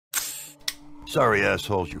Sorry,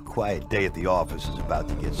 assholes, your quiet day at the office is about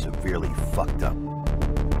to get severely fucked up.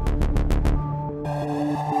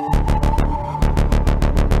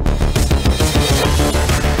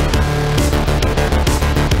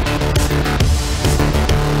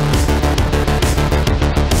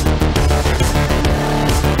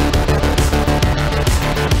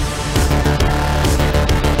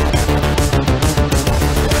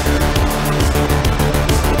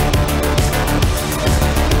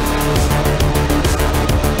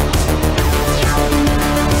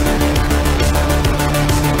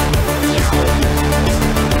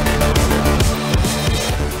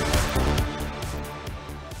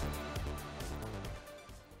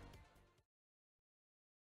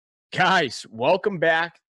 Guys, welcome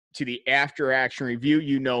back to the After Action Review.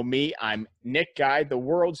 You know me. I'm Nick Guy, the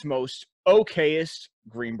world's most okayest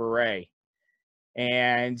Green Beret.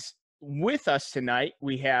 And with us tonight,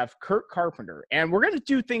 we have Curt Carpenter. And we're going to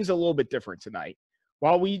do things a little bit different tonight.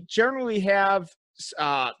 While we generally have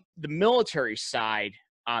the military side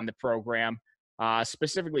on the program,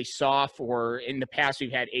 specifically SOF, or in the past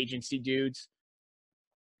we've had agency dudes,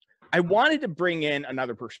 I wanted to bring in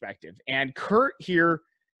another perspective. And Curt here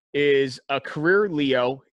is a career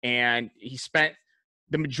Leo, and he spent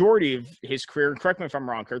the majority of his career, and correct me if I'm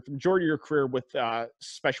wrong, Curt, the majority of your career with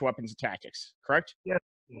Special Weapons and Tactics, correct? Yeah,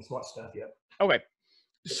 SWAT stuff, yeah. Okay.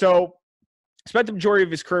 So spent the majority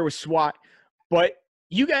of his career with SWAT, but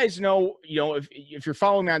you guys know, if you're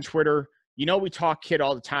following me on Twitter, we talk kit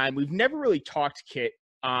all the time. We've never really talked kit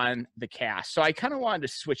on the cast. So I kind of wanted to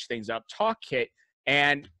switch things up, talk kit,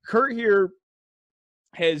 and Curt here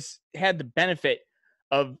has had the benefit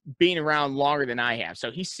of being around longer than I have.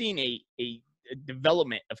 So he's seen a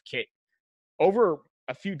development of kit over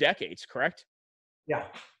a few decades, correct? Yeah.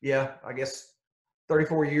 I guess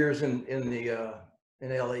 34 years in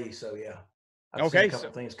LE. So yeah. I've seen a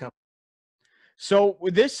couple things come. So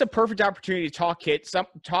with this, a perfect opportunity to talk kit,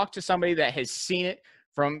 talk to somebody that has seen it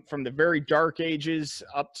from the very dark ages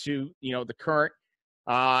up to, the current.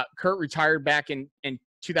 Curt retired back in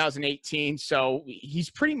 2018, so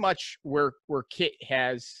he's pretty much where kit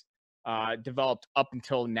has developed up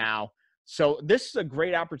until now. So this is a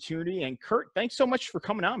great opportunity, and Curt, thanks so much for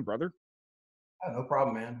coming on, brother. Oh, no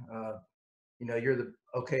problem, man. You're the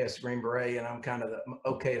okayest Green Beret, and I'm kind of the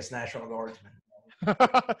okayest National Guardsman.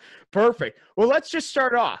 Perfect. Well, let's just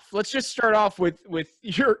start off. with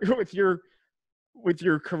your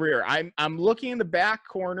career. I'm looking in the back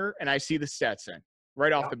corner, and I see the Stetson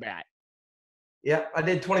right off the bat. Yeah, I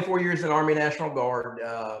did 24 years in Army National Guard,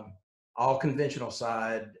 all conventional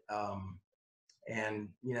side, and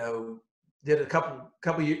did a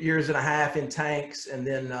couple years and a half in tanks, and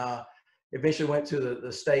then eventually went to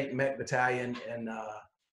the state mech battalion and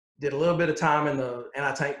did a little bit of time in the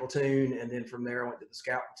anti-tank platoon, and then from there I went to the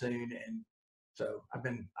scout platoon, and so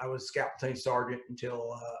I was scout platoon sergeant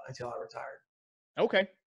until I retired. Okay,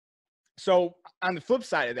 so on the flip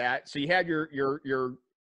side of that, so you had your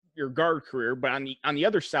guard career, but on the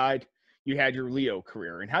other side, you had your Leo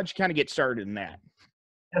career. And how'd you kind of get started in that?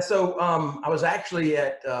 Yeah, so I was actually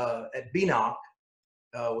at BNOC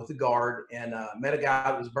with the guard, and met a guy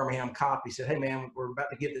that was a Birmingham cop. He said, "Hey man, we're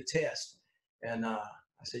about to give the test." And I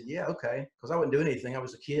said, "Yeah, okay," because I wasn't doing anything. I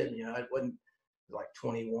was a kid, I wasn't like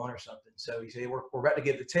 21 or something. So he said, we're about to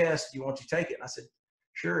give the test. You want to take it? And I said,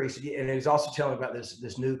 "Sure." He said, yeah. And he was also telling me about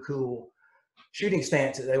this new cool shooting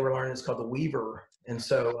stance that they were learning. It's called the Weaver. And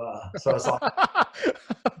so I was like,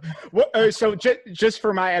 so just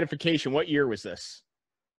for my edification, what year was this?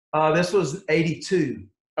 This was 82.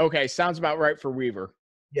 Okay. Sounds about right for Weaver.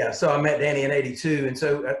 Yeah. So I met Danny in 82. And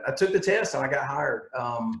so I took the test and I got hired.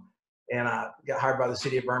 And I got hired by the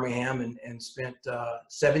city of Birmingham and spent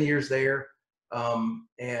 7 years there.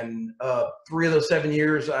 And 3 of those 7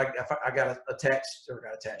 years, I got attached.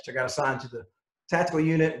 I got assigned to the tactical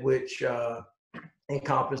unit, which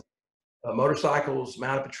encompassed motorcycles,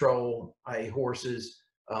 mounted patrol, horses,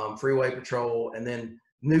 freeway patrol, and then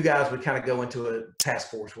new guys would kind of go into a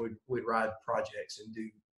task force. We'd ride projects and do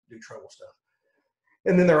trouble stuff.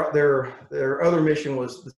 And then their other mission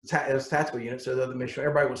was the tactical unit. So the other mission,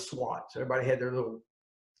 everybody was SWAT. So everybody had their little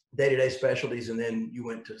day-to-day specialties, and then you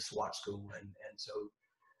went to SWAT school. And so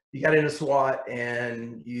you got into SWAT,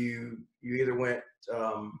 and you either went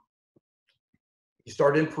you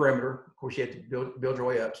started in perimeter. Of course, you had to build your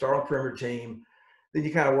way up. Start on perimeter team. Then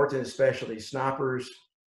you kind of worked in the specialties: snipers,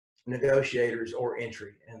 negotiators, or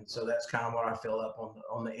entry. And so that's kind of what I filled up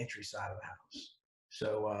on the entry side of the house.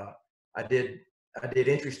 So I did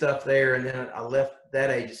entry stuff there, and then I left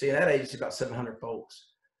that agency. And that agency about 700 folks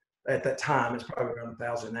at that time. It's probably around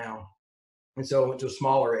 1,000 now. And so I went to a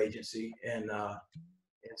smaller agency, and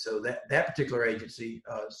And so that particular agency,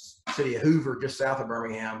 city of Hoover, just south of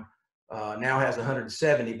Birmingham, now has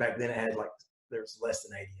 170. Back then it had there's less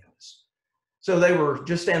than 80 of us. So they were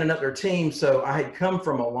just standing up their team. So I had come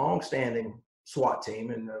from a long-standing SWAT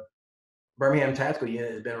team, and the Birmingham Tactical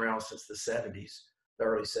Unit has been around since the 70s, the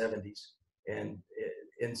early 70s. And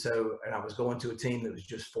I was going to a team that was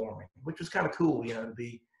just forming, which was kind of cool, you know, to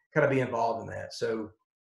be involved in that. So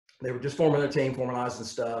they were just forming their team, formalizing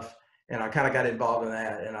stuff, and I kind of got involved in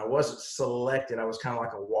that. And I wasn't selected; I was kind of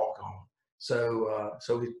like a walk-on. So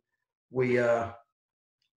we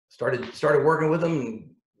started working with them and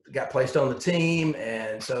got placed on the team.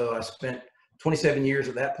 And so I spent 27 years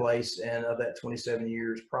at that place, and of that 27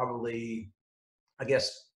 years, probably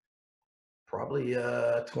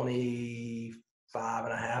 25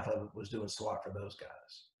 and a half of it was doing SWAT for those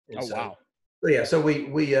guys. And wow. So yeah, so we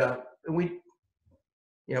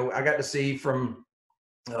you know, I got to see from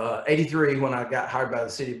 83 when I got hired by the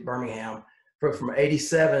city of Birmingham, from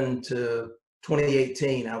 87 to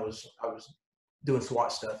 2018, I was doing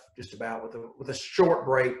SWAT stuff just about with a short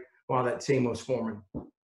break while that team was forming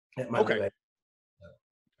at my okay.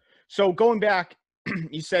 So going back,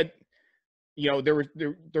 you said, you know, there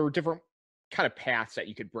were different kind of paths that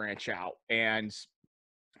you could branch out, and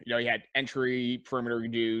you know, you had entry, perimeter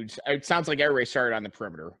dudes. It sounds like everybody started on the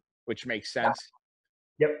perimeter, which makes sense.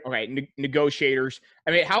 Yep. Okay. Negotiators.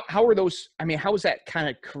 I mean, how are those? I mean, how was that kind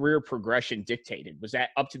of career progression dictated? Was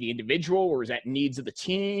that up to the individual, or was that needs of the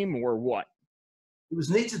team, or what? It was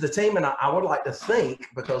needs of the team, and I would like to think,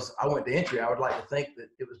 because I went to entry, I would like to think that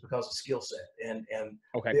it was because of skill set and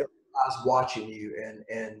okay. the guys watching you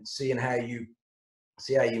and seeing how you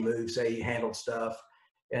move, say you handled stuff,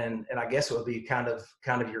 and I guess it would be kind of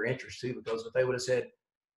your interest too, because if they would have said,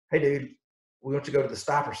 "Hey, dude, we want you to go to the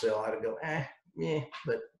stopper cell," I'd go, yeah,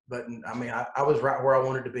 but I mean, I was right where I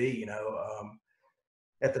wanted to be, you know,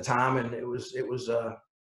 at the time, and it was a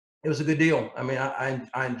good deal. I mean,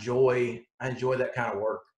 I enjoy that kind of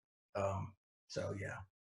work. So yeah.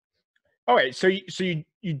 All right. So you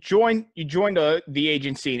joined the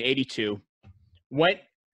agency in 82. What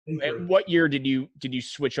year did you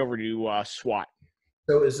switch over to SWAT?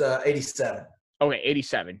 So it was 87. Okay,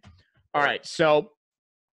 87. All right. So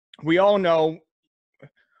we know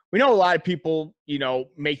a lot of people, you know,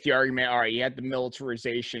 make the argument, all right, you had the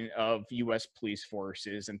militarization of U.S. police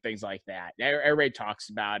forces and things like that. Everybody talks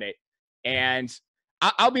about it. And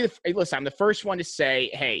I'm the first one to say,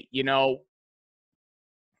 hey, you know,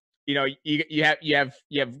 you have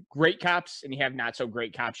great cops and you have not so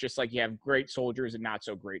great cops, just like you have great soldiers and not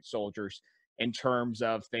so great soldiers in terms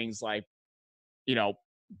of things like, you know,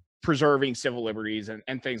 preserving civil liberties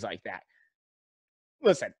and things like that.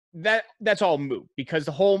 Listen, that's all moot, because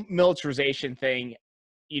the whole militarization thing,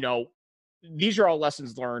 you know, these are all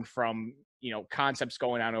lessons learned from, you know, concepts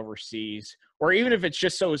going on overseas, or even if it's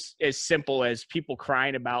just as simple as people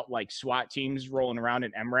crying about like SWAT teams rolling around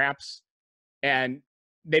in MRAPs, and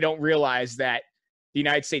they don't realize that the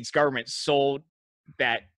United States government sold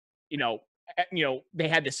that, you know, they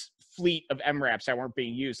had this fleet of MRAPs that weren't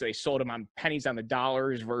being used. So they sold them on pennies on the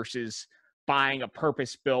dollars versus buying a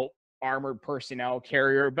purpose-built armored personnel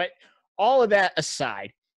carrier. But all of that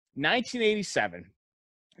aside, 1987,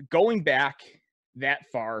 going back that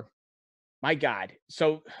far, my God.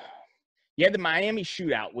 So you had the Miami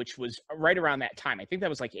shootout, which was right around that time. I think that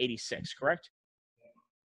was like 86, correct?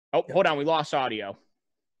 Oh, hold on. We lost audio.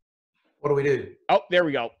 What do we do? Oh, there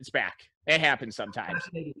we go. It's back. It happens sometimes.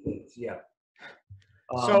 Yeah.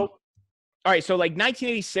 So, all right. So like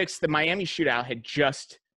 1986, the Miami shootout had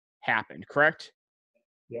just happened, correct?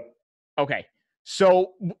 Yep. Okay.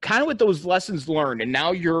 So kind of with those lessons learned, and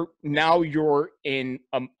now you're in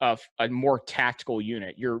a more tactical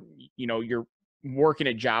unit. You're working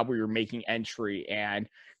a job where you're making entry, and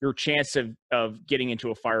your chance of getting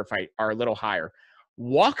into a firefight are a little higher.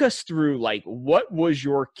 Walk us through, like, what was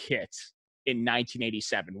your kit in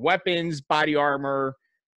 1987? Weapons, body armor,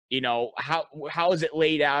 you know, how is it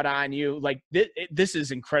laid out on you? Like, this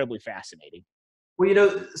is incredibly fascinating. Well, you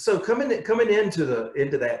know, so coming into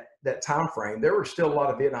that time frame, there were still a lot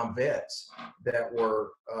of Vietnam vets that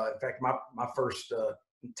were, in fact, my first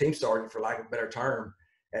team sergeant, for lack of a better term,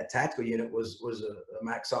 at tactical unit was a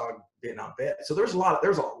MACSOG Vietnam vet. So there's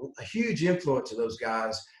a huge influence of those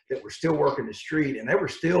guys that were still working the street, and they were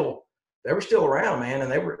still around, man,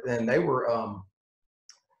 and they were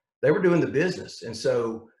doing the business. And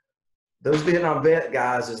so those Vietnam vet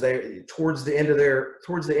guys, as they towards the end of their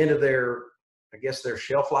I guess their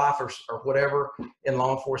shelf life or whatever in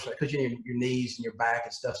law enforcement, because your knees and your back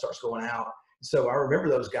and stuff starts going out. So I remember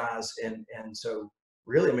those guys, and so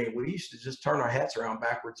really, I mean, we used to just turn our hats around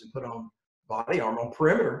backwards and put on body armor on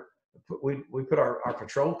perimeter. We put our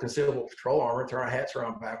concealable patrol armor, turn our hats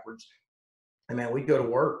around backwards, and man, we'd go to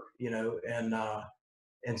work,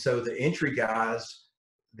 and so the entry guys,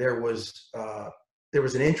 there was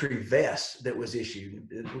an entry vest that was issued.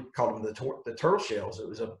 We called them the turtle shells. It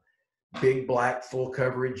was a big black full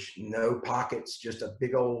coverage, no pockets, just a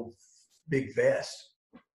big vest,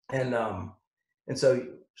 and so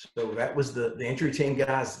that was the entry team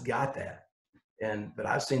guys got that, but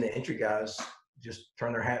I've seen the entry guys just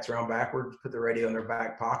turn their hats around backwards, put the radio in their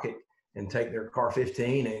back pocket, and take their car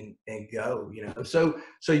 15 and go. So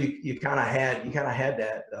you kind of had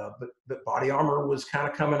that, but body armor was kind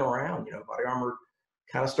of coming around. Body armor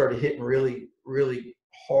kind of started hitting really, really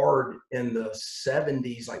hard in the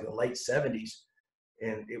 70s, like the late 70s,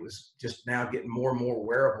 and it was just now getting more and more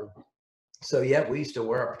wearable. So yeah, we used to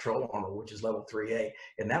wear our patrol armor, which is level 3A,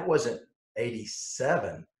 and that wasn't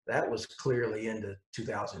 87. That was clearly into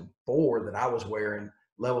 2004 that I was wearing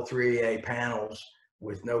level 3A panels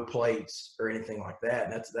with no plates or anything like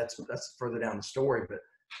that. And that's further down the story.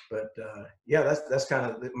 But yeah, that's kind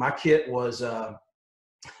of my kit was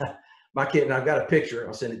my kit, and I've got a picture.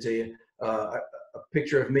 I'll send it to you. A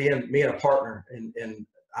picture of me and a partner, and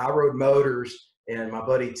I rode motors, and my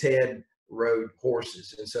buddy Ted rode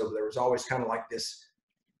horses, and so there was always kind of like this.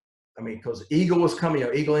 I mean, because Eagle was coming,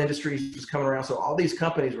 Eagle Industries was coming around, so all these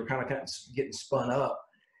companies were kind of getting spun up,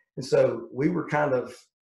 and so we were kind of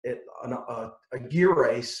at a gear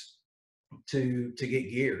race to get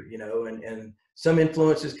gear, and some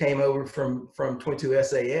influences came over from 22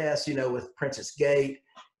 SAS, with Princess Gate,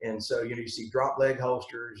 and so you see drop leg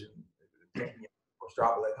holsters, and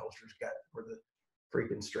drop leg holsters were the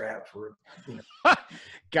freaking straps were,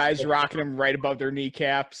 guys rocking them right above their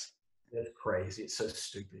kneecaps. That's crazy. It's so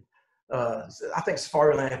stupid. I think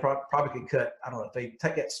Safari probably could cut. I don't know if they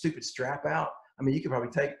take that stupid strap out. I mean, you could probably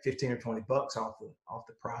take $15 or $20 off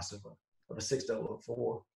the price of a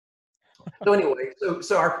 6004. So anyway,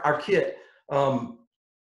 so our kit,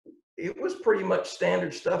 it was pretty much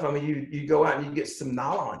standard stuff. I mean, you go out and you get some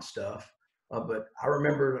nylon stuff, but I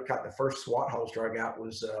remember the first SWAT holster I got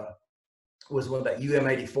was one of that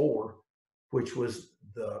UM84, which was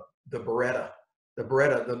the Beretta. The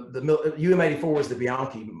Beretta, the UM84 was the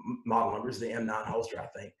Bianchi model number, the M9 holster, I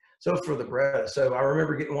think. So for the Beretta. So I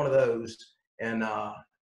remember getting one of those, and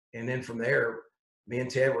then from there, me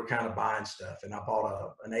and Ted were kind of buying stuff, and I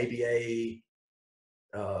bought an ABA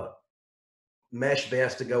mesh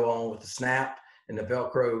vest to go on with the snap and the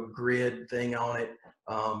Velcro grid thing on it,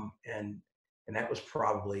 and that was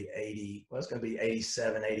probably 80. Well, it's going to be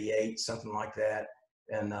 87, 88, something like that.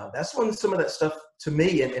 And that's when some of that stuff, to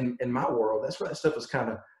me, in my world, that's when that stuff was kind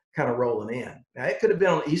of rolling in. Now, it could have been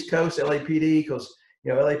on the East Coast, LAPD, because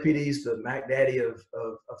LAPD is the Mac Daddy of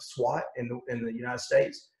SWAT in the United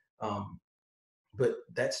States. But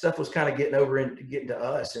that stuff was kind of getting to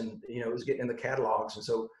us, and it was getting in the catalogs, and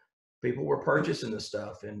so people were purchasing the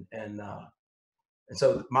stuff, and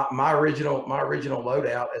so my original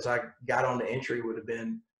loadout as I got on the entry would have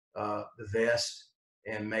been the vest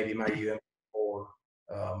and maybe my UM4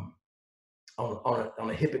 on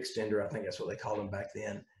a hip extender. I think that's what they called them back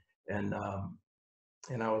then, and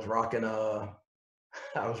I was rocking a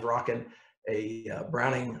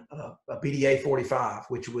Browning a BDA 45,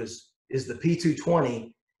 which is the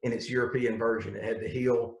P220 in its European version. It had the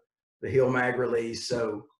heel mag release.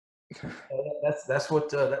 So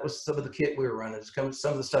that was some of the kit we were running.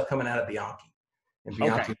 Some of the stuff coming out of Bianchi, and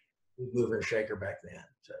Bianchi was mover and shaker back then.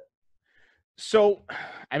 So,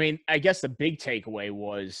 I mean, I guess the big takeaway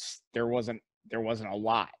was there wasn't a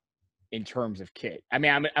lot in terms of kit. I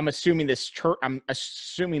mean, I'm assuming this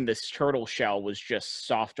turtle shell was just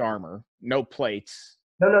soft armor, no plates.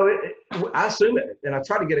 No, I assume it, and I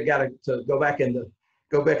tried to get a guy to go back in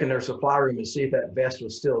their supply room and see if that vest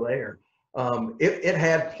was still there. It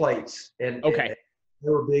had plates, and they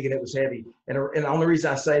were big and it was heavy. And the only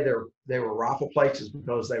reason I say they were rifle plates is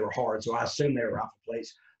because they were hard. So I assume they were rifle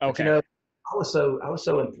plates. Okay. But, I was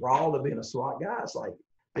so enthralled to being a SWAT guy. It's like,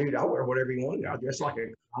 dude, I'll wear whatever you want. I'll dress like a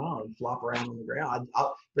clown and flop around on the ground.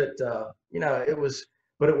 It was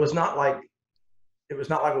not like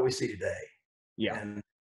what we see today. Yeah.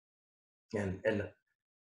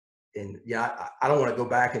 And yeah, I don't want to go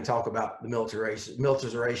back and talk about the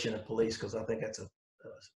militarization of police, because I think that's a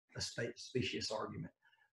specious argument.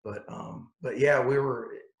 But yeah,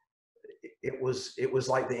 it was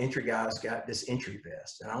like the entry guys got this entry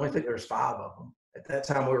vest, and I only think there's 5 of them at that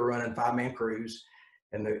time. We were running 5-man crews,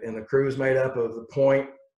 and the crew was made up of the point,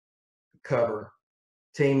 cover,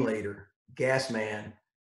 team leader, gas man,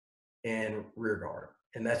 and rear guard,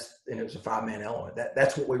 and it was a 5-man element.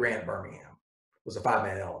 That's what we ran at Birmingham, was a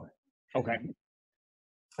 5-man element. Okay.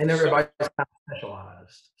 And everybody's kind of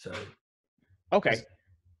specialized. So. Okay.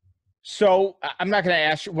 So I'm not going to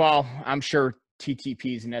ask you, well, I'm sure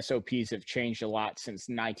TTPs and SOPs have changed a lot since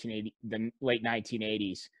the late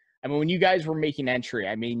 1980s. I mean, when you guys were making entry,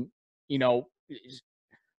 I mean, you know,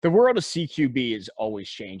 the world of CQB is always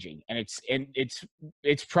changing, and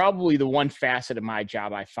it's probably the one facet of my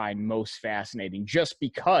job I find most fascinating, just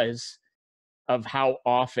because of how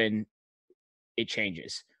often it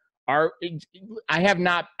changes. I have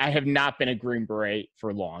not been a Green Beret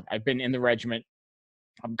for long. I've been in the regiment.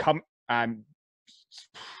 I'm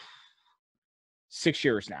 6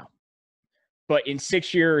 years now, but in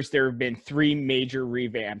 6 years there have been 3 major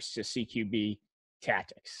revamps to CQB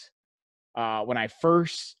tactics. When I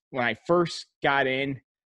first got in,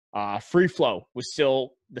 free flow was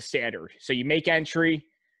still the standard. So you make entry,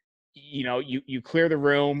 you know, you clear the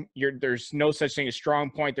room. There's no such thing as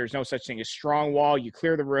strong point. There's no such thing as strong wall. You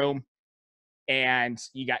clear the room, and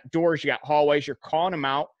you got doors, you got hallways. You're calling them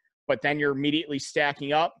out, but then you're immediately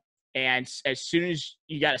stacking up. And as soon as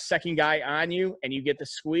you got a second guy on you and you get the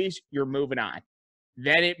squeeze, you're moving on.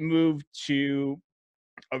 Then it moved to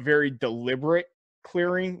a very deliberate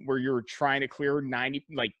clearing where you're trying to clear 90,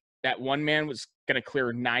 like that one man was going to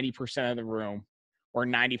clear 90% of the room or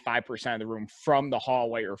 95% of the room from the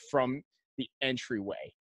hallway or from the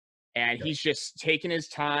entryway. And he's just taking his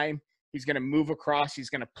time. He's going to move across. He's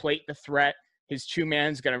going to plate the threat. His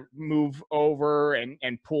 2-man's going to move over and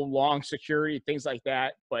pull long security, things like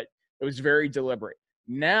that. But it was very deliberate.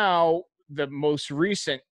 Now, the most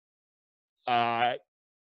recent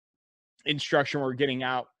instruction we're getting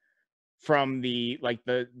out from the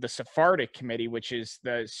Sephardic Committee, which is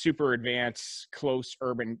the super advanced close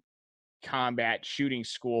urban combat shooting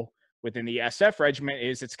school within the SF regiment,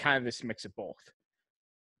 is it's kind of this mix of both.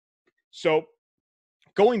 So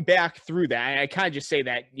going back through that, I kind of just say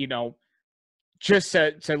that, you know, just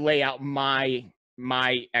to lay out my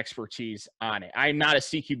expertise on it. I'm not a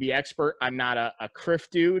CQB expert. I'm not a CRIF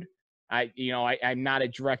dude. I'm not a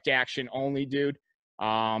direct action only dude.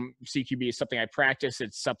 CQB is something I practice.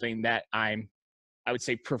 It's something that I would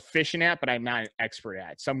say proficient at, but I'm not an expert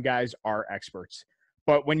at. Some guys are experts.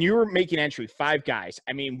 But when you were making entry, 5 guys,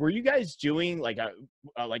 I mean, were you guys doing like a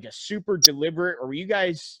super deliberate, or were you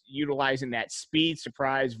guys utilizing that speed,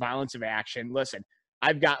 surprise, violence of action? Listen,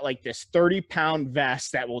 I've got like this 30-pound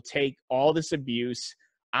vest that will take all this abuse.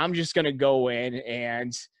 I'm just going to go in,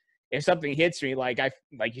 and if something hits me, like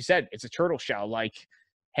you said, it's a turtle shell. Like,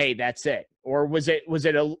 hey, that's it. Or was it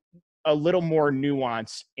a little more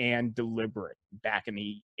nuanced and deliberate back in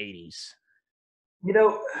the 80s? You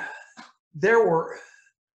know, there were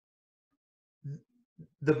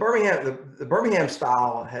the Birmingham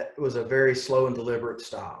style was a very slow and deliberate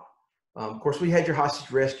style. Of course, we had your hostage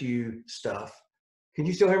rescue stuff. Can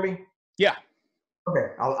you still hear me? Yeah.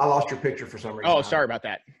 Okay, I lost your picture for some reason. Oh, sorry about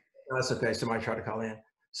that. No, that's okay. Somebody tried to call in.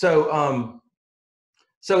 So,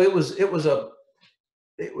 so it was a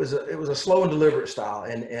slow and deliberate style,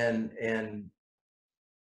 and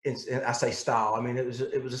I say style. I mean, it was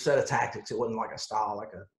a set of tactics. It wasn't like a style,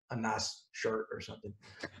 like a nice shirt or something.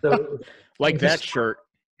 So like that shirt.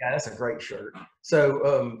 Yeah, that's a great shirt.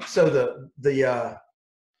 So, so the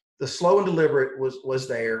slow and deliberate was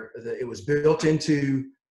there. It was built into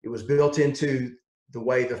the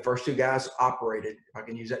way the first 2 guys operated, if I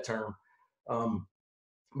can use that term.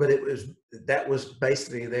 But that was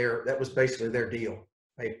basically their deal.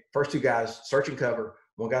 Hey, first 2 guys search and cover.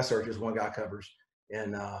 1 guy searches, 1 guy covers,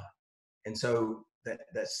 and so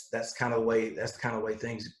that's kind of the way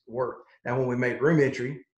things work. Now, when we made room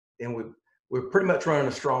entry, and we're pretty much running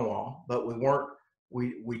a strong wall, but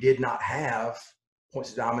we did not have points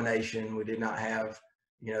of domination. We did not have,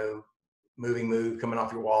 you know, move coming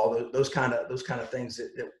off your wall. Those kind of things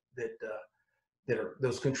that are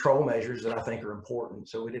those control measures that I think are important.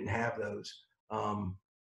 So we didn't have those.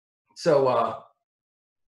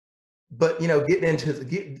 But you know, get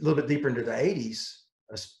a little bit deeper into the 80s,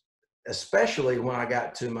 especially when I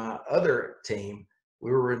got to my other team, we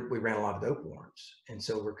ran a lot of dope warrants, and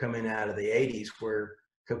so we're coming out of the 80s where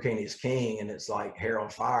cocaine is king, and it's like hair on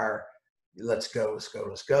fire. Let's go,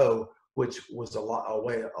 which was a lot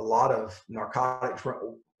of narcotics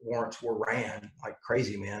warrants were ran like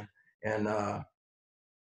crazy, man. And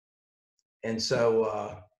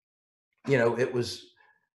so you know, there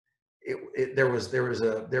was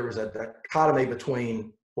a dichotomy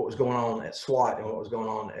between what was going on at SWAT and what was going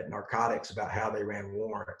on at narcotics about how they ran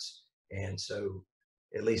warrants. And so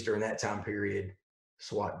at least during that time period,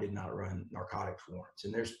 SWAT did not run narcotics warrants.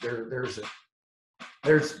 And there's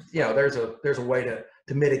a way to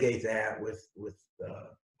mitigate that with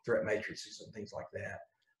threat matrices and things like that.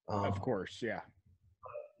 Of course, yeah.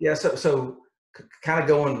 Yeah, so kind of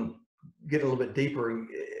getting a little bit deeper,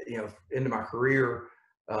 into my career.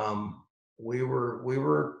 We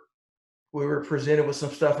were presented with some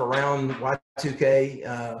stuff around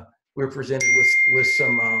Y2K. We were presented with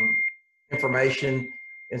some information,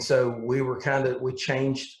 and so we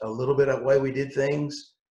changed a little bit of the way we did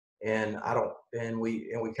things. And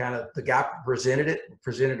the guy presented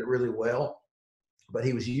it really well, but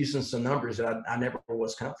he was using some numbers that I never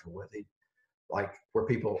was comfortable with. Like where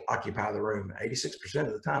people occupy the room. 86%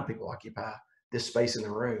 of the time, people occupy this space in the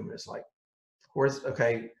room. It's like,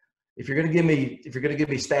 okay, if you're going to give me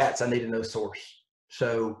stats, I need to know source.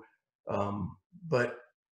 So,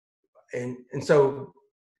 so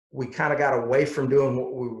we kind of got away from doing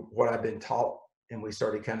what I've been taught, and we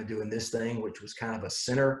started kind of doing this thing, which was kind of a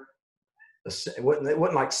center. It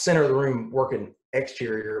wasn't like center of the room working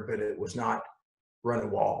exterior, but it was not running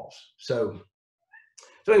walls. So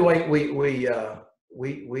anyway, we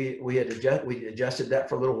adjusted that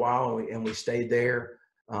for a little while, and we stayed there,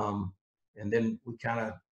 and then we kind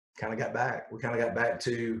of got back. We kind of got back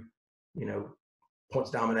to,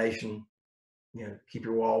 points domination. Keep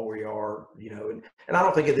your wall where you are. And I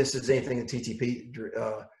don't think of this as anything that TTP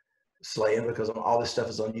slaying, because all this stuff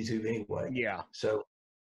is on YouTube anyway. Yeah. So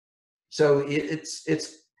it's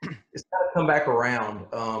kind of come back around,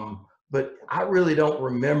 but I really don't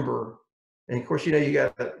remember. And of course, you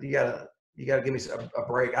gotta give me a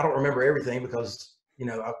break. I don't remember everything because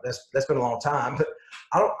that's been a long time. But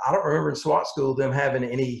I don't remember in SWAT school them having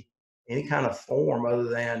any kind of form other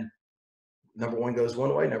than number one goes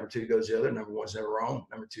one way, number two goes the other. Number one's never wrong.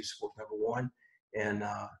 Number two supports number one. And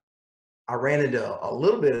I ran into a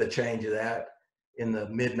little bit of a change of that in the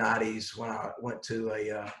mid '90s when I went to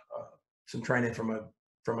some training from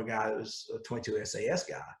a guy that was a 22 SAS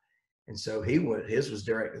guy. And so his was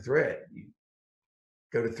direct to threat. You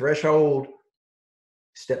go to threshold,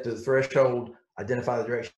 step to the threshold, identify the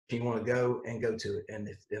direction you want to go, and go to it. And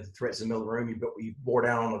if the threat's in the middle of the room, you bore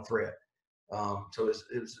down on the threat. So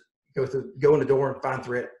it was go in the door and find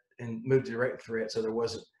threat and move to direct threat. So there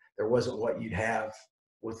wasn't what you'd have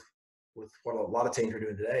with what a lot of teams are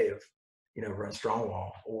doing today of run strong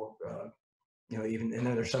wall or even, and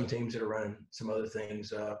then there's some teams that are running some other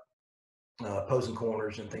things, opposing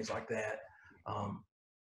corners and things like that.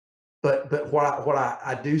 But what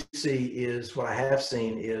I do see is, what I have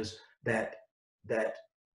seen is that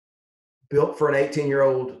built for an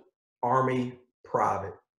 18-year-old Army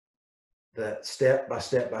private, that step by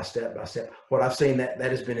step by step by step, what I've seen that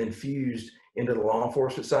has been infused into the law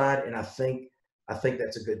enforcement side, and I think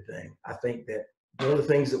that's a good thing. I think that one of the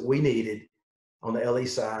things that we needed on the LE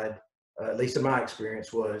side, at least in my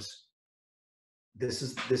experience, was this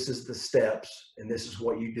is the steps, and this is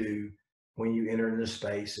what you do when you enter into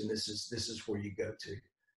space, and this is where you go to,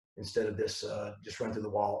 instead of this just run through the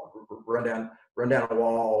wall, run down a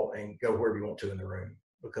wall and go wherever you want to in the room,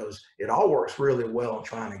 because it all works really well and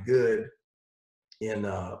trying to good in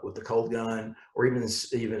with the cold gun or even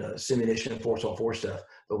simunition and force on force stuff.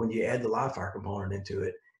 But when you add the live fire component into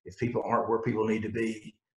it, if people aren't where people need to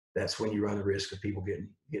be, that's when you run the risk of people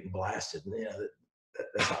getting blasted, and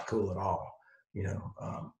that's not cool at all.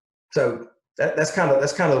 So that's kind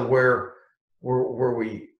of where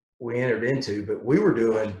we entered into. But we were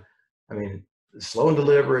doing, slow and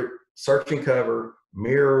deliberate, search and cover,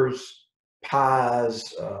 mirrors,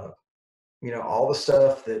 pies, all the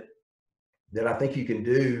stuff that I think you can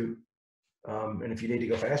do. And if you need to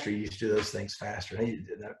go faster, you used to do those things faster. And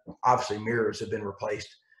obviously mirrors have been replaced.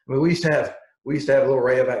 We used to have a little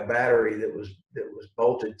rayovac battery that was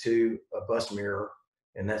bolted to a bus mirror,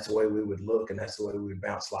 and that's the way we would look, and that's the way we would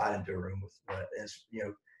bounce slide into a room with that. It's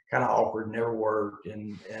kind of awkward, never worked,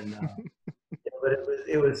 and but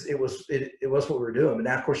it was what we were doing. But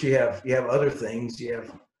now, of course, you have other things.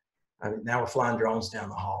 Now we're flying drones down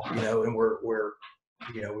the hall, and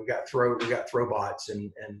we've got throwbots,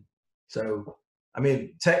 and so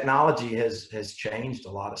technology has changed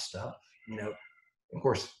a lot of stuff. Of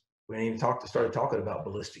course, we didn't even started talking about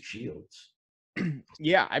ballistic shields.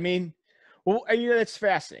 Yeah, that's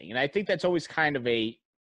fascinating, and I think that's always kind of a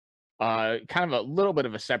little bit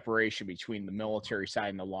of a separation between the military side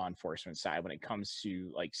and the law enforcement side when it comes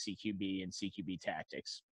to like CQB and CQB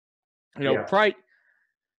tactics.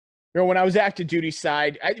 When I was active duty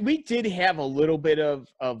side, we did have a little bit of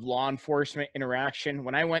law enforcement interaction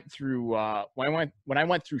when I went through when I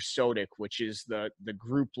went through SODIC, which is the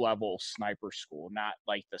group level sniper school, not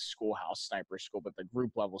like the schoolhouse sniper school, but the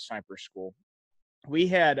group level sniper school. We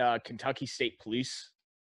had Kentucky State Police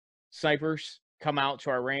snipers come out to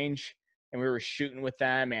our range, and we were shooting with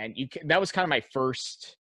them, and that was kind of my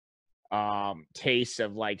first taste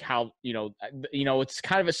of like how, it's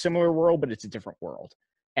kind of a similar world, but it's a different world.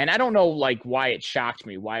 And I don't know like why it shocked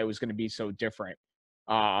me, why it was going to be so different.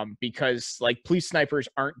 Because like police snipers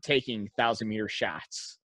aren't taking 1,000-meter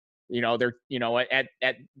shots. They're,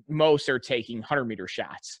 at most they're taking 100-meter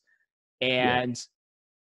shots. And,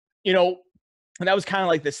 and that was kind of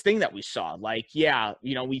like this thing that we saw. Like, yeah,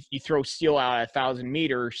 you throw steel out at 1,000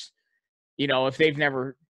 meters, if they've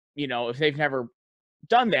never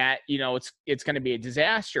done that, it's going to be a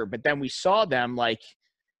disaster. But then we saw them like,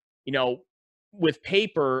 with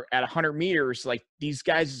paper at 100 meters, like these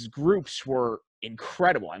guys' groups were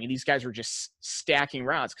incredible. I mean, these guys were just stacking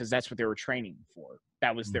rounds because that's what they were training for.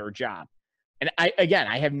 That was their job. And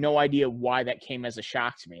I have no idea why that came as a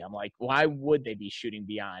shock to me. I'm like, why would they be shooting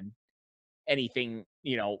beyond anything,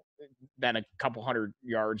 than a couple hundred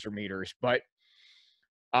yards or meters? But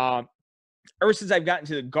ever since I've gotten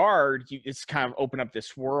to the Guard, it's kind of opened up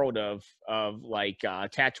this world of like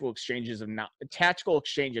tactical exchange of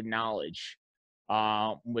knowledge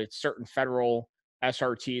with certain federal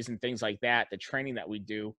SRTs and things like that. The training that we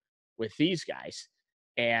do with these guys,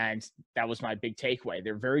 and that was my big takeaway.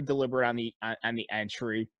 They're very deliberate on the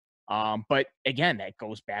entry, but again, that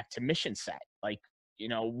goes back to mission set. Like,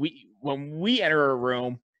 when we enter a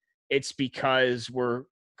room, it's because we're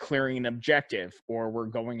clearing an objective or we're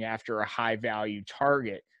going after a high value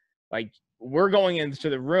target. Like, we're going into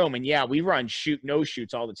the room and yeah, we run no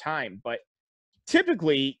shoots all the time, but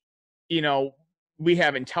typically, we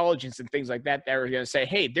have intelligence and things like that are going to say,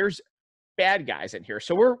 hey, there's bad guys in here.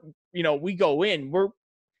 So we go in,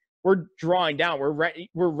 we're drawing down, we're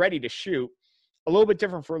ready to shoot. A little bit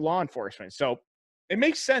different for law enforcement. So it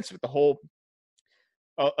makes sense with the whole,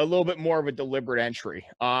 a little bit more of a deliberate entry.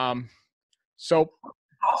 So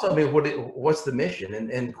also, I mean, what's the mission?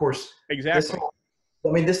 And of course, exactly.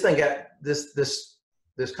 This thing got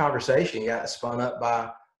this conversation got spun up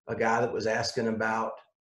by a guy that was asking about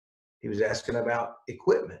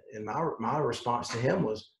equipment, and my response to him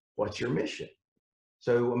was, "What's your mission?"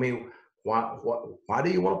 So, I mean, why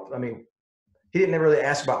do you want? I mean, he didn't really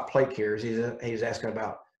ask about plate carriers. He's asking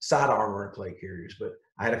about side armor and plate carriers. But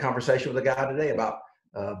I had a conversation with a guy today about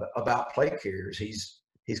plate carriers. He's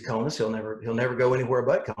CONUS. He'll never go anywhere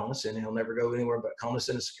but CONUS, and he'll never go anywhere but CONUS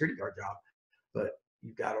in a security guard job. But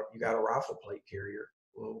you got a rifle plate carrier.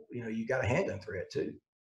 Well, you got a handgun threat too,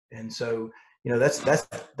 and so that's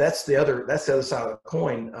the other side of the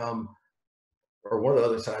coin, or one of the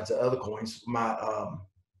other sides of other coins. My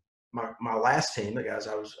last team, the guys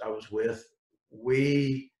I was with,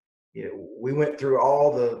 we went through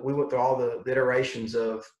all the iterations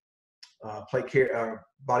of plate carrier,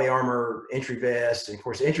 body armor, entry vest, and of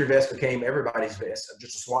course, entry vest became everybody's vest,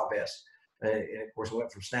 just a SWAT vest. And of course, we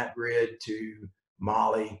went from Snap Grid to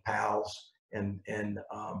Molly, PALS, and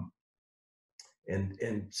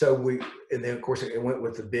so and then of course it went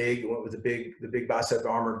with the big bicep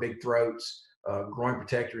armor, big throats, groin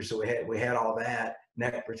protectors. So we had all that,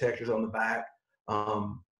 neck protectors on the back.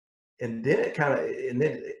 And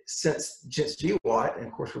then since GWAT, and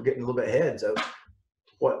of course we're getting a little bit ahead. So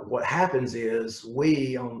what happens is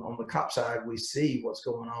we on the cop side, we see what's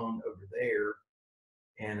going on over there,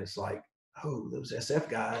 and it's like, oh, those SF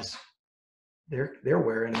guys, they're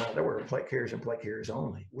wearing plate carriers and plate carriers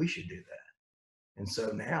only. We should do that. And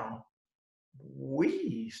so now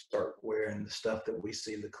we start wearing the stuff that we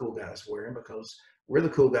see the cool guys wearing, because we're the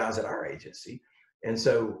cool guys at our agency. And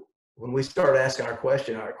so when we start asking our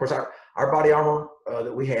question, of course, our body armor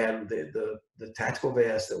that we had, the tactical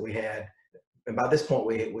vest that we had, and by this point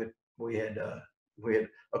we had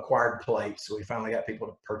acquired plates. So we finally got people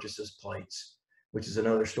to purchase us plates, which is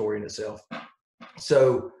another story in itself.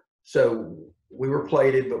 So we were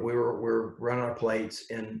plated, but we're running our plates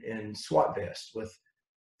in SWAT vests with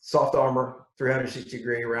soft armor, 360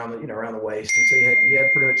 degree around the waist, and so you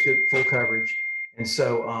had pretty much good full coverage. And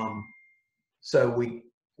so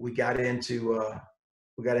we got into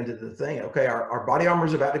the thing. Okay, our body armor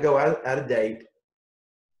is about to go out of date.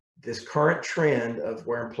 This current trend of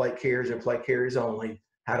wearing plate carriers and plate carriers only,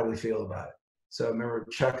 how do we feel about it? So I remember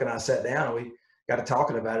Chuck and I sat down and we got to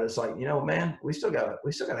talking about it. It's like, man, we still got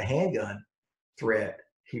a handgun threat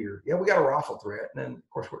here. Yeah, we got a rifle threat, and then of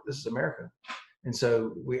course this is America, and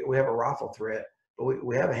so we have a rifle threat, but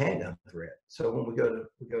we have a handgun threat. So when we go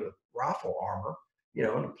to rifle armor,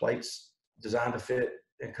 and the plates designed to fit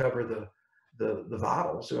and cover the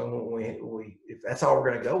vitals. So when if that's all we're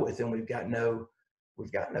going to go with, then we've got no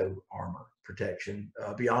armor protection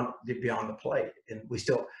beyond the plate, and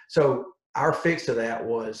so our fix to that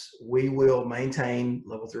was we will maintain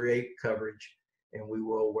level 3A coverage, and we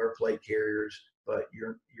will wear plate carriers, but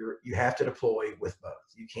you have to deploy with both.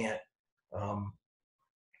 You can't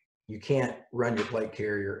You can't run your plate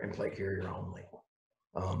carrier and plate carrier only.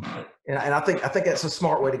 And I think that's a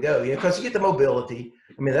smart way to go, because you get the mobility.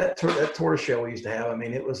 I mean, that tortoise shell we used to have, I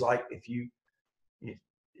mean, it was like if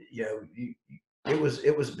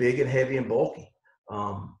it was big and heavy and bulky.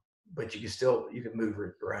 But you could move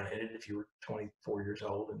it around in it if you were 24 years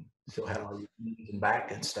old and still had all your knees and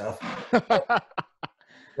back and stuff.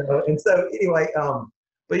 And so anyway,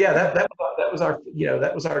 but yeah, that was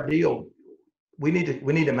our deal. We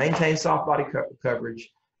need to maintain soft body coverage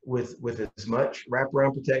with as much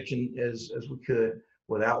wraparound protection as we could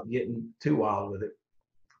without getting too wild with it,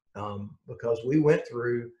 because we went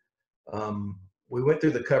through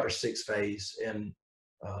the cover 6 phase, and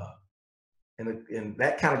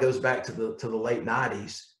that kind of goes back to the late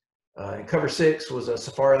 90s. And cover 6 was a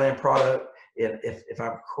Safariland product. And if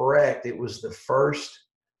I'm correct, it was the first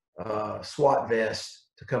SWAT vest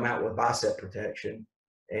to come out with bicep protection.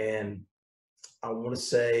 And I want to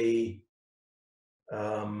say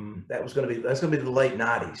that's going to be the late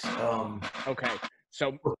 90s. Okay,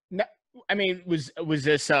 so I mean, was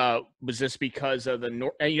this because of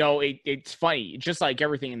the it's funny, just like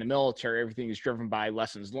everything in the military, everything is driven by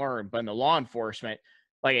lessons learned. But in the law enforcement,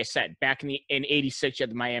 like I said, back in '86, you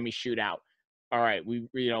had the Miami shootout. All right, we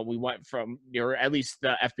went from, or at least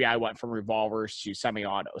the FBI went from revolvers to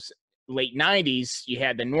semi-autos. Late 90s, you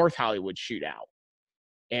had the North Hollywood shootout,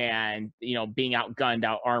 and being outgunned,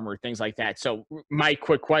 out armored, things like that. So my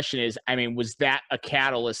quick question is, I mean, was that a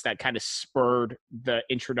catalyst that kind of spurred the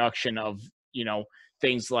introduction of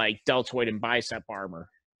things like deltoid and bicep armor?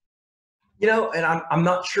 And I'm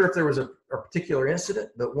not sure if there was a particular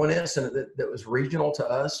incident, but one incident that was regional to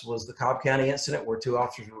us was the Cobb County incident where 2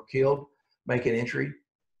 officers were killed making entry,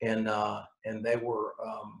 and they were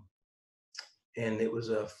and it was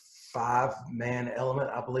a 5-man element,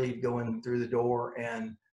 I believe, going through the door,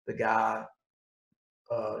 and the guy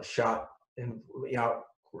shot, and of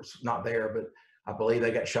course not there, but I believe they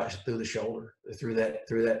got shot through the shoulder, through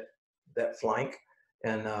that flank,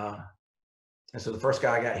 and so the first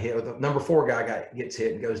guy got hit. The number 4 guy gets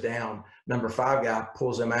hit and goes down. Number 5 guy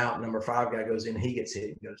pulls him out. Number 5 guy goes in. He gets hit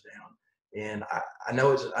and goes down. And I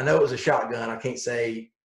know it was a shotgun. I can't say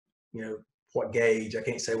what gauge. I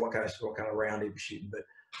can't say what kind of round he was shooting,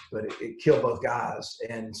 but it killed both guys.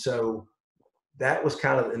 And so that was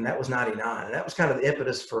and that was 99. And that was kind of the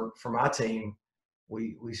impetus for my team.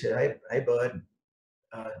 We said, hey bud,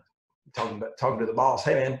 talking to the boss,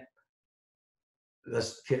 hey man,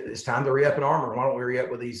 it's time to re-up in armor. Why don't we re-up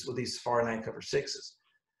with these Safariland cover 6s?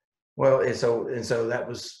 Well, and so that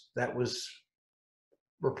was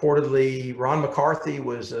reportedly Ron McCarthy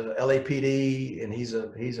was a LAPD, and he's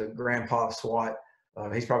a grandpa SWAT.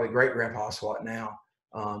 He's probably great grandpa SWAT now.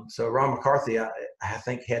 So Ron McCarthy, I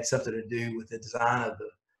think, had something to do with the design of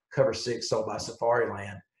the cover 6 sold by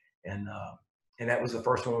Safariland, and that was the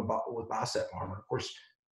first one with bicep armor. Of course,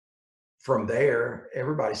 from there,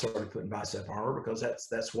 everybody started putting bicep armor because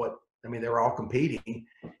that's what, I mean, they were all competing,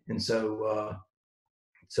 and so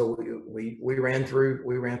we ran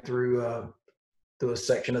through a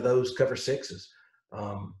section of those cover 6s.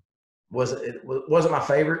 It wasn't my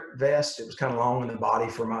favorite vest. It was kind of long in the body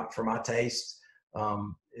for my taste.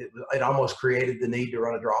 It almost created the need to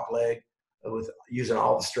run a drop leg with using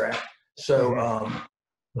all the strap. So,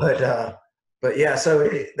 but yeah, so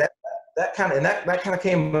that kind of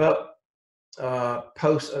came up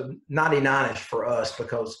post 99ish for us,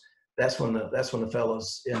 because that's when the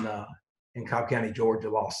fellas in Cobb County, Georgia,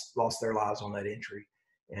 lost their lives on that entry,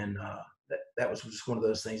 and that was just one of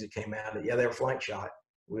those things that came out. Yeah, they were flank shot.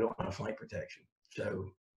 We don't have flank protection.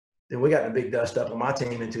 So then we got the big dust up on my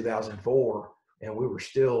team in 2004, and we were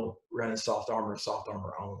still running soft armor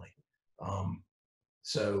only.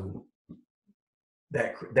 So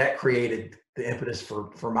that created the impetus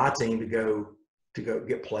for my team to go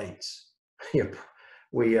get plates.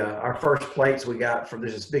 Our first plates we got from,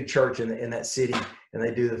 there's this big church in that city, and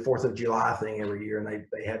they do the 4th of July thing every year, and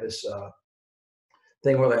they have this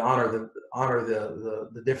thing where they honor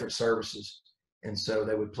the different services, and so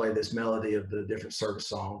they would play this melody of the different service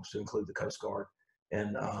songs to include the Coast Guard,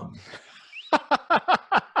 and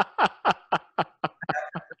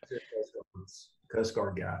Coast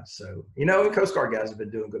Guard guys. So Coast Guard guys have been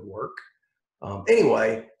doing good work.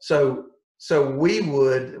 Anyway, so we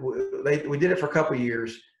did it for a couple of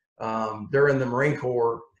years. During the Marine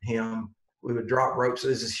Corps hymn, we would drop ropes. So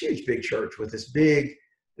there's this huge big church with this big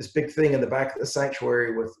thing in the back of the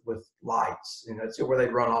sanctuary with lights. It's where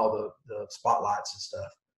they'd run all the spotlights and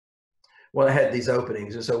stuff. Well, it had these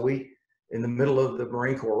openings, and so we, in the middle of the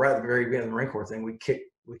Marine Corps, right at the very beginning of the Marine Corps thing, we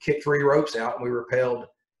kicked 3 ropes out, and we rappelled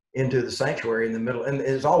into the sanctuary in the middle, and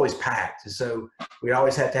it was always packed. And so we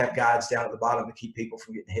always had to have guides down at the bottom to keep people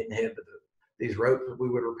from getting hit in the head with these ropes. We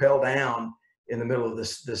would rappel down in the middle of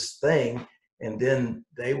this thing, and then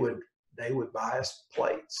they would buy us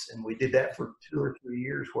plates, and we did that for 2 or 3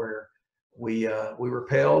 years, where we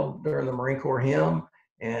rappelled during the Marine Corps hymn,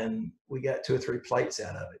 and we got 2 or 3 plates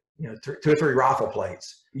out of it. 2 or 3 rifle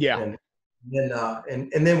plates. Yeah. And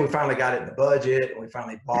then we finally got it in the budget, and we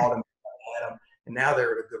finally bought them, had them, and now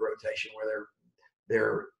they're at a good rotation where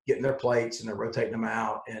they're getting their plates and they're rotating them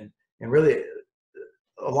out, and really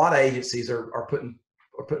a lot of agencies are putting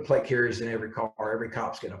plate carriers in every car. Every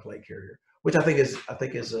cop's getting a plate carrier, which I think is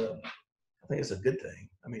a good thing.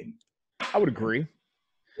 I mean, I would agree.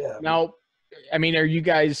 Yeah. Now, I mean, are you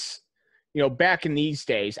guys, back in these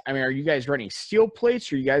days, I mean, are you guys running steel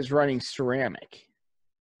plates or are you guys running ceramic?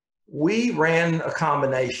 We ran a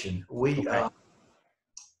combination.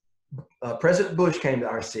 President Bush came to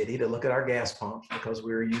our city to look at our gas pumps because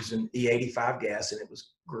we were using E85 gas and it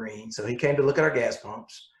was green. So he came to look at our gas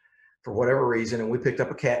pumps for whatever reason, and we picked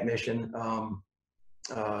up a CAT mission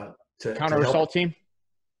to Counter assault team.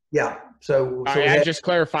 Yeah. So I'm just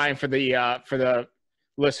clarifying for the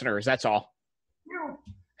listeners. That's all.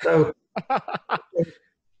 So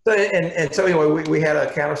anyway, we had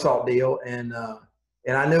a counter assault deal, and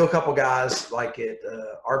I knew a couple guys like at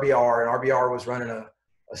RBR, and RBR was running a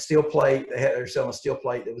steel plate. They're selling a steel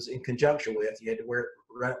plate that was in conjunction with, you had to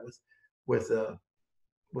run it with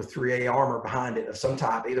 3A armor behind it of some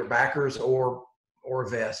type, either backers or a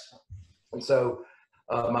vest. And so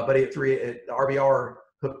my buddy at RBR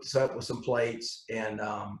hooked us up with some plates, and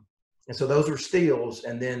so those were steels.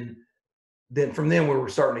 And then from then we were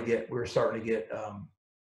starting to get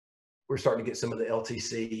some of the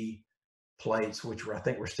LTC plates, which I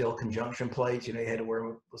think were still conjunction plates. You had to wear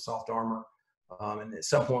them with soft armor. And at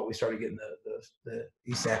some point we started getting the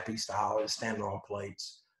ESAP style, the standalone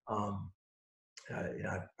plates. I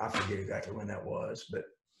forget exactly when that was, but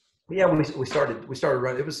yeah, we started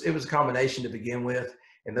running. It was a combination to begin with,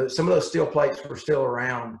 and some of those steel plates were still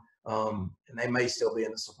around, and they may still be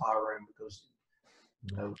in the supply room because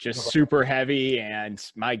just super heavy, and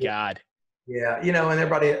my God. Yeah, and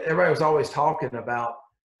everybody was always talking about,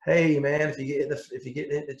 hey man, if you get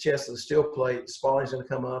in the chest of the steel plate, the spalling's going to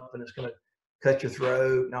come up and it's going to cut your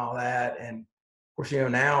throat and all that. And of course,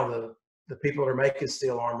 now the people that are making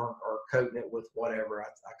steel armor are coating it with whatever I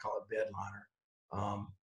call it bed liner.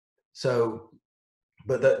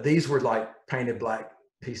 But these were like painted black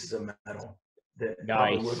pieces of metal that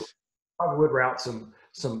nice. probably would route some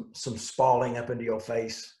spalling up into your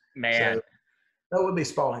face. Man, so that would be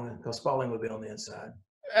spalling, because spalling would be on the inside.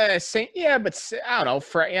 Yeah, but I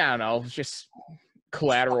don't know, just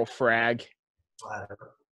collateral frag.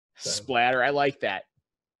 Splatter. I like that.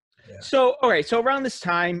 Yeah. So, all right. So around this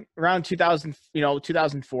time, around 2000,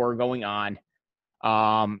 2004 going on,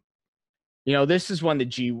 this is when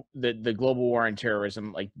the global war on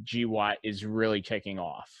terrorism, like GWAT, is really kicking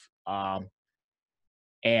off. I've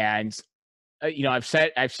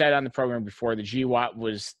said on the program before, the GWAT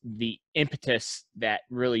was the impetus that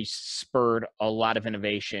really spurred a lot of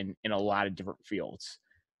innovation in a lot of different fields.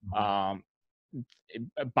 Mm-hmm.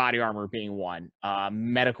 Body armor being one,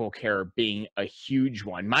 medical care being a huge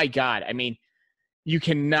one. My God, I mean, you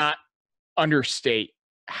cannot understate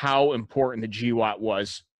how important the GWAT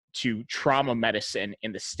was to trauma medicine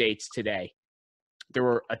in the States today. There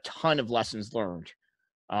were a ton of lessons learned,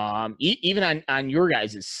 even on your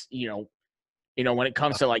guys's, when it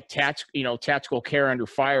comes to like tactical care under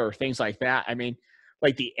fire or things like that. I mean,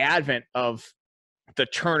 like the advent of the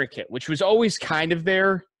tourniquet, which was always kind of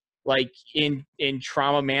there, like in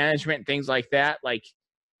trauma management, things like that. Like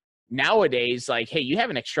nowadays, like, hey, you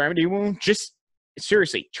have an extremity wound, just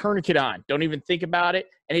seriously tourniquet on, don't even think about it.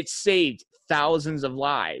 And it saved thousands of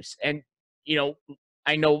lives. And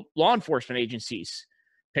I know law enforcement agencies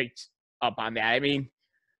picked up on that. I mean,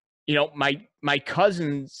 my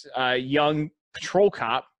cousin's young patrol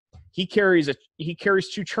cop, he carries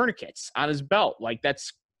 2 tourniquets on his belt. Like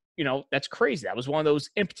that's crazy. That was one of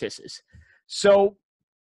those impetuses. So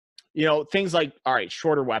things like, all right,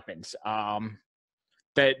 shorter weapons,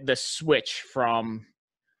 the switch from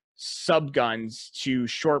subguns to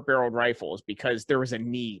short-barreled rifles, because there was a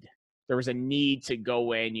need to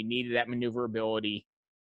go in. You needed that maneuverability.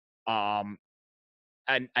 A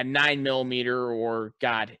 9mm, or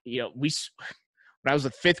God, when I was a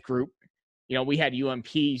 5th group, we had UMP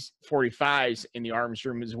 45s in the arms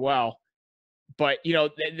room as well. But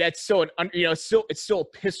that's still it's still a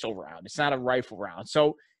pistol round. It's not a rifle round.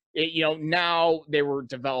 So now they were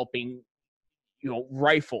developing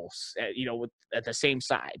rifles at the same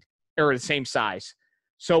size.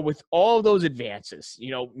 So with all those advances,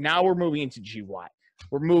 you know, now we're moving into GWAT.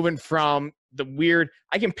 We're moving from the weird,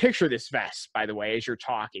 I can picture this vest, by the way, as you're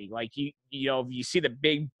talking. Like, you know, you see the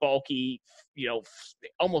big, bulky, you know,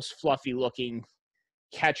 almost fluffy looking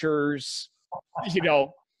catchers, you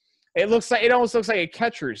know, it almost looks like a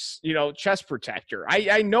catcher's, you know, chest protector.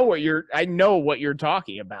 I know what you're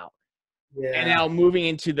talking about. Yeah. And now moving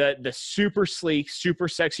into the super sleek, super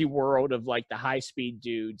sexy world of like the high speed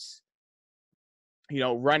dudes, you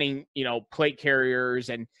know, running, you know, plate carriers.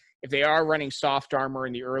 And if they are running soft armor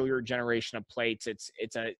in the earlier generation of plates,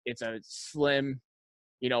 it's a slim,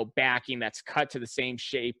 you know, backing that's cut to the same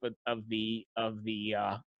shape of the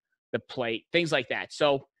plate, things like that.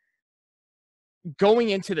 So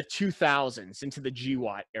going into the 2000s, into the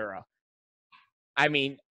GWAT era, I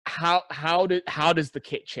mean, how does the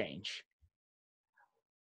kit change?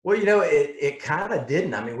 Well, you know, it kind of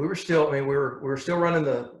didn't. I mean, we were still running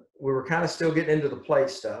we were kind of still getting into the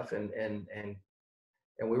plate stuff, and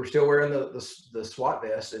we were still wearing the SWAT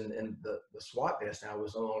vest, and the SWAT vest now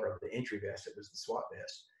was no longer the entry vest; it was the SWAT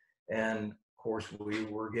vest. And of course, we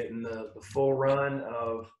were getting the full run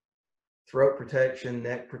of throat protection,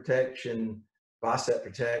 neck protection, bicep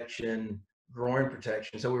protection, groin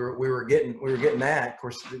protection. So we were getting that. Of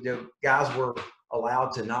course, you know, guys were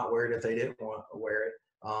allowed to not wear it if they didn't want to wear it.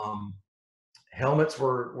 Helmets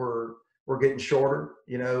were getting shorter.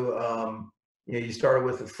 You know, you started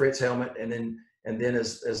with the Fritz helmet, and then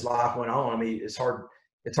as life went on, I mean, it's hard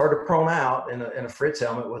to prone out in a Fritz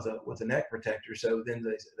helmet with a neck protector. So then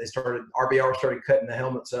RBR started cutting the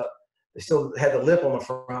helmets up. They still had the lip on the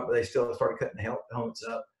front, but they still started cutting the helmets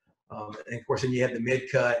up. And of course, then you had the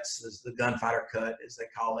mid cuts, the gunfighter cut, as they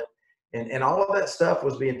call it, and all of that stuff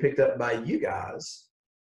was being picked up by you guys,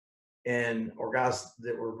 or guys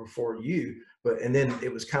that were before you. And then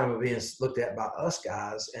it was kind of being looked at by us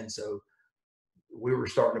guys, and so we were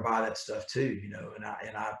starting to buy that stuff too, you know. And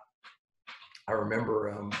I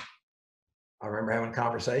remember having a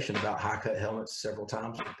conversation about high cut helmets several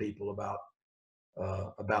times with people about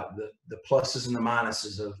the pluses and the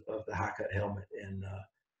minuses of the high cut helmet. And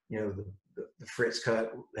you know, the Fritz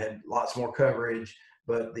cut had lots more coverage,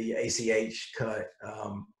 but the ACH cut,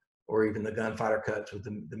 or even the gunfighter cuts with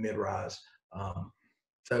the mid rise.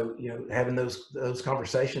 So, you know, having those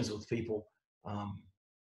conversations with people.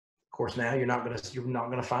 Of course, now you're not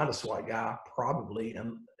gonna find a SWAT guy probably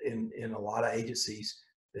in a lot of agencies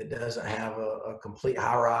that doesn't have a complete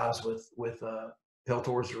high rise with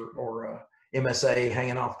Peltors or MSA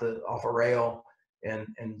hanging off a rail and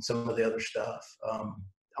some of the other stuff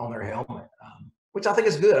on their helmet, which I think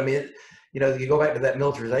is good. I mean, you know, you go back to that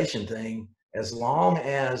militarization thing. As long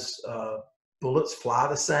as bullets fly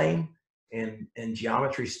the same and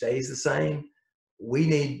geometry stays the same, we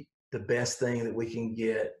need the best thing that we can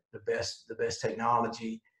get, the best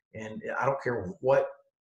technology, and I don't care what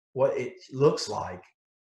it looks like.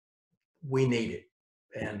 We need it,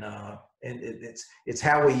 and it's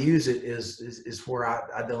how we use it is where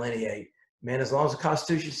I delineate. Man, as long as the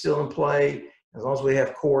Constitution's still in play, as long as we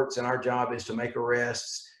have courts, and our job is to make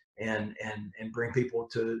arrests and bring people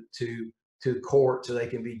to court so they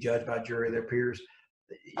can be judged by jury of their peers.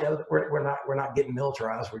 You know, we're not getting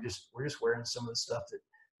militarized. We're just wearing some of the stuff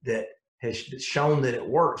that has shown that it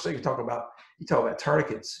works. So you talk about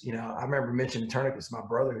tourniquets. You know, I remember mentioning tourniquets to my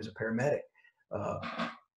brother, who's a paramedic,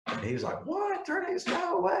 and he was like, "What, tourniquets?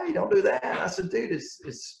 No way! Don't do that." And I said, "Dude,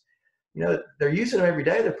 it's you know, they're using them every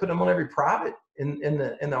day. They're putting them on every private in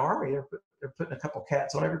the Army. They're putting a couple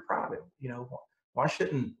cats on every private. You know, why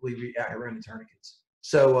shouldn't we be out here running tourniquets?"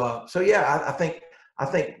 So yeah, I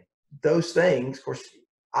think those things. Of course,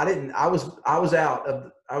 I was out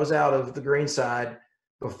of the green side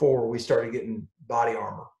before we started getting body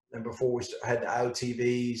armor, and before we had the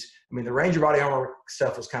OTVs. I mean, the Ranger body armor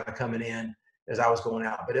stuff was kind of coming in as I was going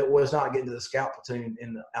out, but it was not getting to the scout platoon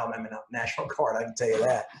in the Alabama National Guard. I can tell you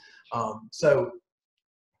that. So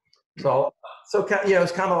you know,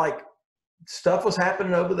 it's kind of like stuff was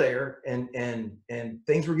happening over there, and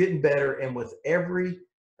things were getting better. And with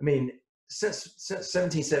since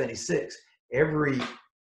 1776, every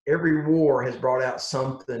war has brought out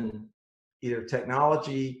something, either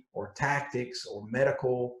technology or tactics or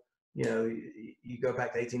medical. You know, you go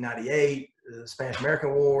back to 1898, the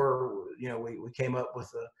Spanish-American War. You know, we came up with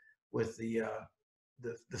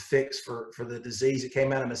the fix for the disease that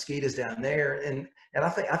came out of mosquitoes down there, and I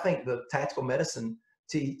think the tactical medicine,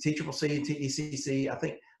 TCCC and TECC, I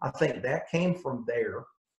think that came from there,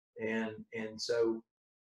 and so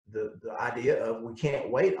the idea of we can't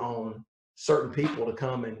wait on certain people to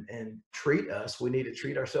come and treat us. We need to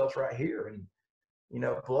treat ourselves right here. And you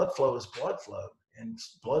know, blood flow is blood flow, and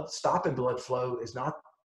stopping blood flow is not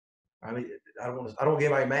I mean, I don't get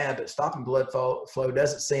anybody mad, but stopping blood flow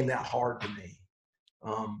doesn't seem that hard to me.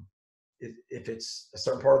 If it's a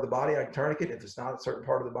certain part of the body, I can tourniquet. If it's not a certain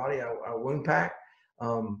part of the body, I wound pack.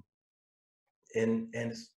 And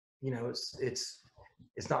it's, you know,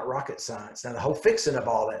 it's not rocket science. Now the whole fixing of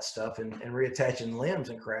all that stuff and reattaching limbs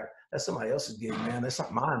and crap, that's somebody else's gig, man. That's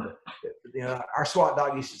not mine. But you know, our SWAT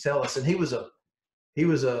doc used to tell us, and he was a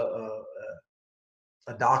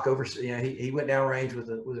doc over. You know, he went downrange with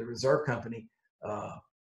a reserve company,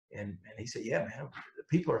 and he said, yeah, man,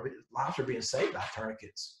 lives are being saved by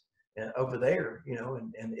tourniquets. Over there, you know,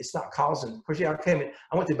 and it's not causing. Of course, yeah,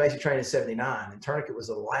 I went through basic training in '79, and tourniquet was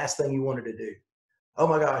the last thing you wanted to do. Oh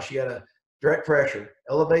my gosh, you got to direct pressure,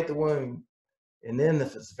 elevate the wound, and then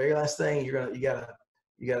if it's the very last thing, you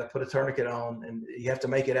gotta put a tourniquet on, and you have to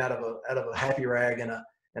make it out of a happy rag and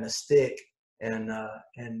a stick, and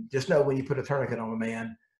just know when you put a tourniquet on a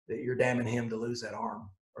man that you're damning him to lose that arm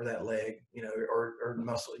or that leg, you know, or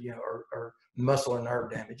muscle, you know, or muscle or nerve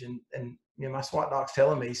damage. And you know, my SWAT doc's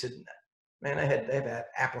telling me, he said, man, they've had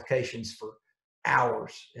applications for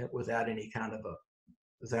hours without any kind of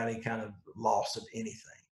loss of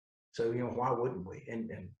anything. So, you know, why wouldn't we? And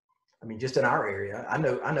I mean, just in our area, I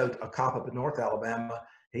know a cop up in North Alabama,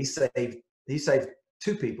 he saved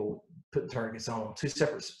 2 people putting tourniquets on 2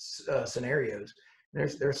 separate scenarios.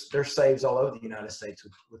 There's saves all over the United States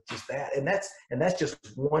with just that, and that's just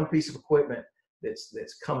one piece of equipment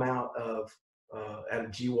that's come out of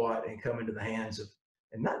GWAT and come into the hands of,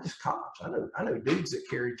 and not just cops. I know dudes that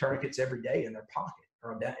carry tourniquets every day in their pocket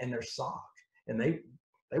or in their sock, and they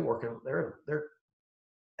work in they're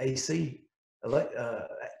AC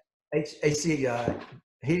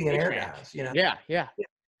heating and air guys. You know. Yeah.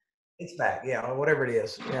 It's back. Yeah, whatever it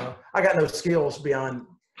is. You know, I got no skills beyond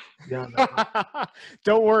that.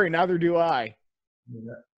 Don't worry, neither do I.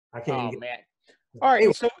 I can't. Oh man! All right,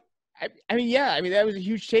 anyway. So I mean, yeah, I mean that was a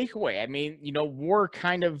huge takeaway. I mean, you know, war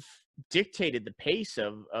kind of dictated the pace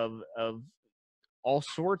of all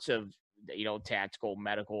sorts of, you know, tactical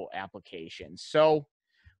medical applications. So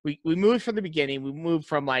we moved from the beginning. We moved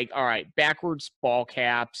from like, all right, backwards ball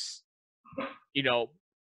caps, you know,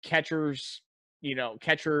 catchers, you know,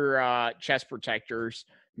 catcher chest protectors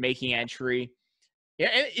making entry. Yeah,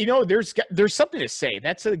 and you know, there's something to say.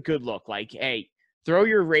 That's a good look. Like, hey, throw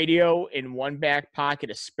your radio in one back pocket,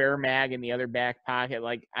 a spare mag in the other back pocket.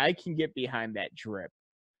 Like, I can get behind that drip.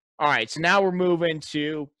 All right, so now we're moving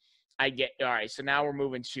to, so now we're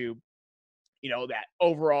moving to, you know, that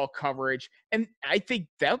overall coverage. And I think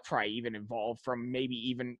that'll probably even evolve from maybe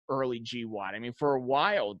even early GWAT. I mean, for a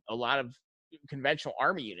while, a lot of conventional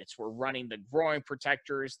Army units were running the groin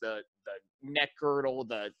protectors, the neck girdle,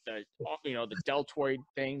 the you know, the deltoid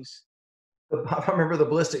things. I remember the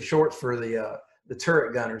ballistic shorts for the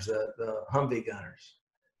turret gunners, the Humvee gunners.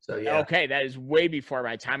 So yeah. Okay, that is way before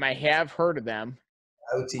my time. I have heard of them.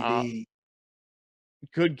 OTB.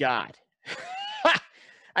 Good God.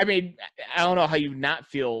 I mean, I don't know how you not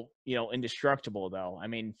feel, you know, indestructible though. I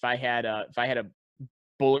mean, if I had a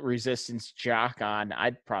bullet resistance jock on,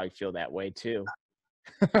 I'd probably feel that way too.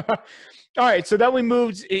 All right, so then we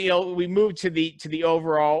moved to the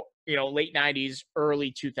overall, you know, late 90s,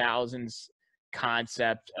 early 2000s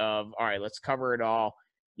concept of, all right, let's cover it all.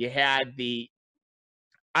 You had the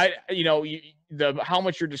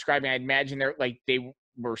helmets you're describing, I imagine they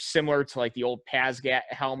were similar to like the old PASGAT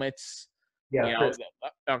helmets. Yeah. You know,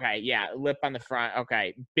 okay, yeah, lip on the front.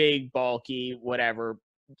 Okay, big, bulky, whatever.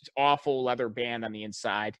 Awful leather band on the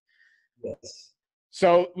inside. Yes.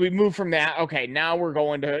 So we move from that. Okay, now we're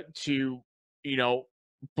going to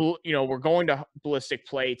we're going to ballistic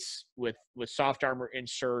plates with soft armor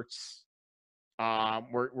inserts.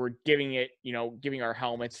 We're giving our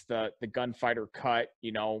helmets the gunfighter cut.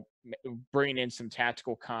 You know, bringing in some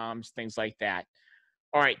tactical comms, things like that.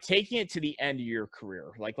 All right, taking it to the end of your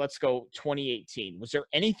career, like let's go 2018. Was there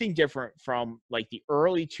anything different from like the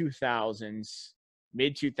early 2000s,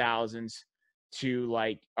 mid 2000s to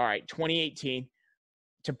like, all right, 2018?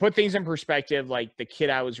 To put things in perspective, like the kit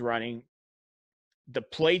I was running, the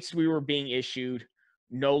plates we were being issued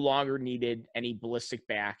no longer needed any ballistic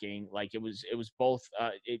backing. Like it was both,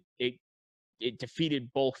 it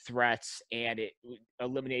defeated both threats, and it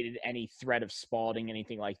eliminated any threat of spalling,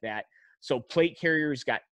 anything like that. So plate carriers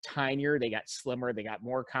got tinier, they got slimmer, they got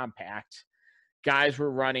more compact. Guys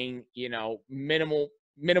were running, you know, minimal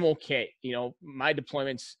kit. You know, my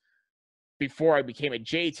deployments before I became a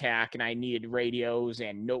JTAC and I needed radios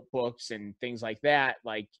and notebooks and things like that.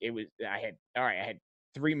 Like I had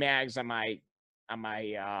 3 mags on my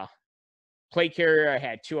plate carrier. I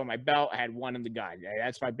had 2 on my belt. I had 1 in the gun.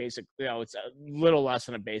 That's my basic, you know, it's a little less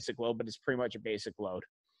than a basic load, but it's pretty much a basic load.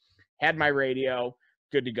 had my radio,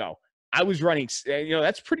 good to go. I was running,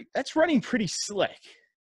 that's running pretty slick.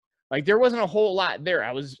 Like there wasn't a whole lot there.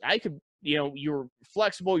 I could, you were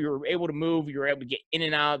flexible, you were able to move, you were able to get in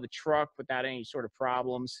and out of the truck without any sort of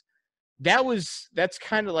problems. That's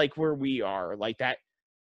kind of like where we are, like that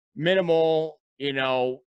minimal,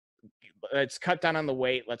 let's cut down on the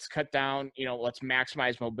weight. Let's cut down, let's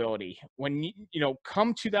maximize mobility. When,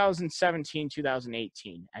 come 2017,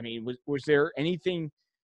 2018, I mean, was there anything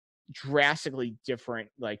drastically different,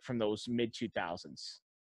 like from those mid 2000s?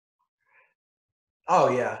 Oh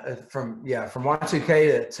yeah. From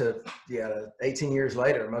Y2K to 18 years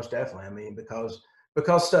later, most definitely. I mean, because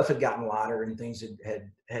stuff had gotten lighter and things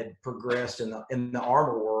had progressed in the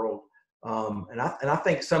armor world. And I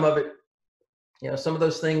think some of it, some of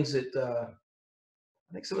those things that I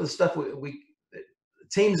think some of the stuff we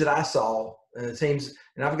teams that I saw and the teams,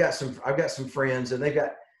 and I've got some friends, and they've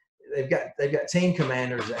got team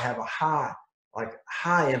commanders that have a high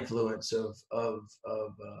influence of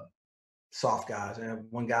soft guys. And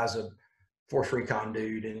one guy's a Force Recon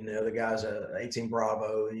dude, and the other guy's a 18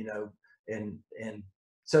 Bravo, and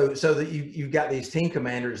so that you've got these team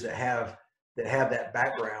commanders that have that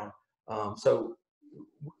background. So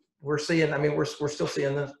we're seeing, I mean, we're still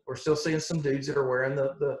seeing some dudes that are wearing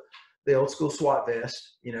the old school SWAT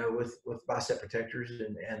vest, with bicep protectors,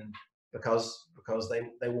 and because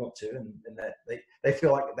they want to, and that they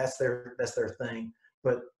feel like that's their thing.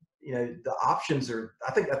 But the options are,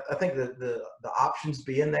 I think that the options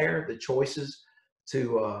being there, the choices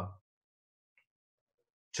to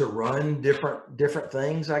run different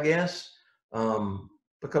things, I guess,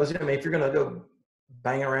 because if you're going to go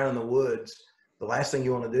bang around in the woods, the last thing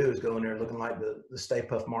you want to do is go in there looking like the Stay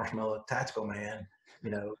Puft Marshmallow Tactical Man.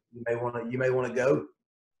 You may want to go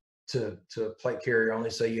to plate carrier only,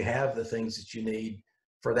 so you have the things that you need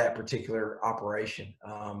for that particular operation.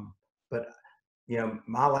 But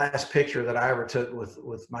my last picture that I ever took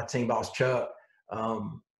with my team boss Chuck, I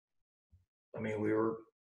mean, we were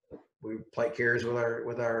plate carriers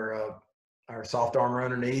with our soft armor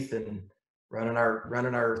underneath, and running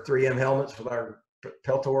our 3M helmets with our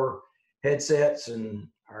Peltor headsets and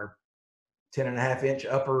our 10.5-inch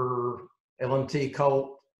upper LMT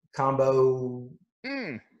Colt combo.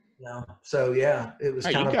 So yeah, it was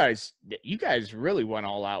you guys really went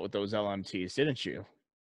all out with those LMTs, didn't you?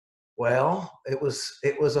 Well, it was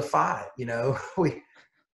a fight. We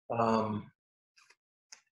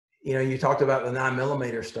you talked about the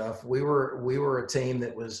 9mm stuff. We were a team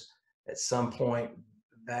that was at some point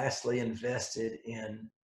vastly invested in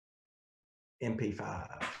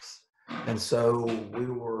MP5s. And so we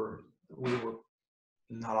were,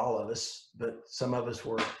 not all of us, but some of us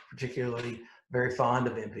were particularly very fond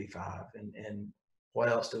of MP5. And what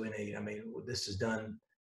else do we need? I mean, this is done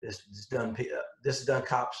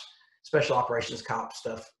cops, special operations cop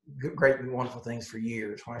stuff, great and wonderful things for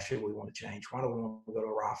years. Why should we want to change? Why do we want to go to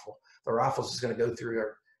a rifle? The rifle's is going to go through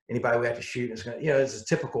anybody we have to shoot. It's going to, it's a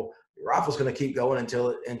typical, the rifle's going to keep going until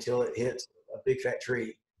it hits a big fat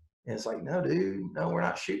tree. And it's like, no, dude, no, we're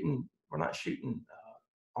not shooting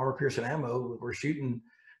armor piercing ammo. We're shooting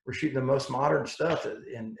the most modern stuff.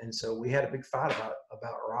 And so we had a big fight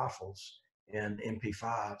about rifles and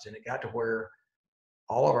MP5s, and it got to where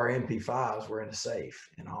all of our MP5s were in a safe,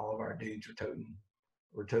 and all of our dudes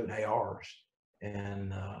were toting ARs.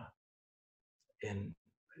 And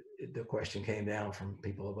the question came down from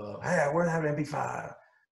people above, hey, we're having MP5.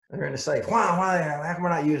 They're in the safe. Why? How come we're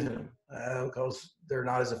not using them? Because they're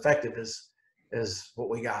not as effective as what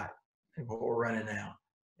we got and what we're running now.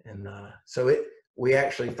 And so we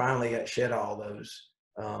actually finally got shed all those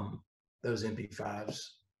MP5s,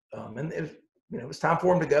 and it was time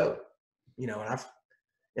for them to go. And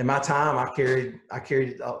in my time, I carried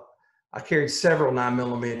several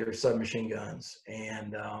 9mm submachine guns,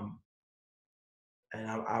 and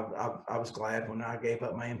I was glad when I gave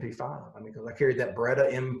up my MP5. I mean, because I carried that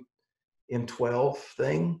Beretta M12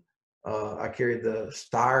 thing. I carried the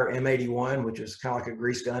Steyr M81, which is kind of like a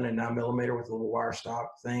grease gun and 9mm with a little wire stock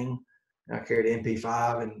thing. And I carried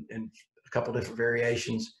MP5 and a couple different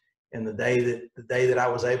variations. And the day that I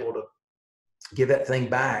was able to give that thing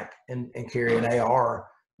back and carry an AR,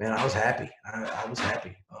 man, I was happy. I was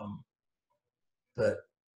happy. But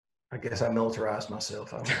I guess I militarized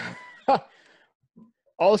myself. I don't know.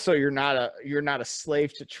 Also, you're not a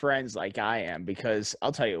slave to trends like I am, because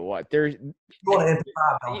I'll tell you what, there's listen,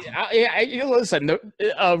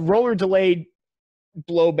 a roller delayed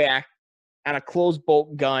blowback on a closed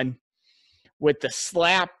bolt gun with the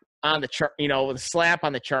slap on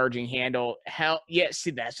the charging handle. Hell yeah,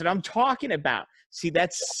 see, that's what I'm talking about. See,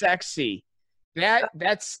 that's sexy.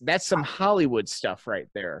 That's some Hollywood stuff right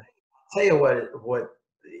there. tell you what,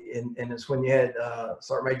 and it's when you had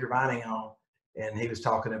Sergeant Major Vining on, and he was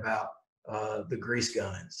talking about the grease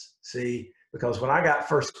guns. See, because when I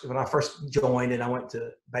first joined and I went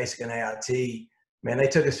to basic and AIT, man, they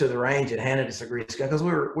took us to the range and handed us a grease gun because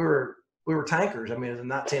we were tankers. I mean, it was a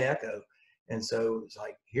 19 Echo, and so it's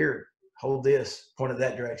like, here, hold this, point it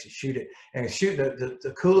that direction, shoot it, and shoot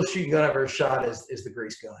the coolest shooting gun I've ever shot is the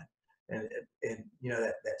grease gun, and you know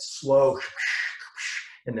that slow.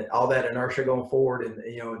 And then all that inertia going forward, and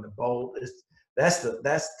and the bolt that's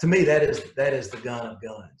to me that is the gun of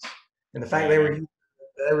guns. And the fact they were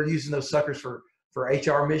using those suckers for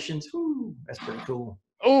HR missions, whoo, that's pretty cool.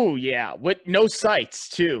 Oh yeah, with no sights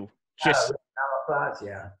too. Just sights,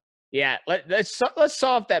 yeah. Yeah, let's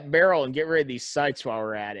saw off that barrel and get rid of these sights while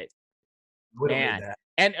we're at it. Man.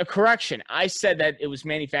 And a correction, I said that it was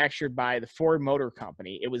manufactured by the Ford Motor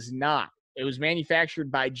Company. It was not. It was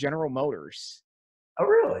manufactured by General Motors. Oh,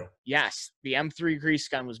 really? Yes, the M3 grease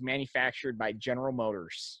gun was manufactured by General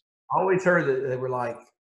Motors. I always heard that they were like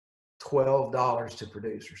 $12 to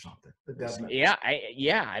produce or something. The government.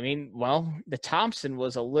 Yeah, I mean, well, the Thompson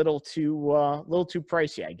was a little too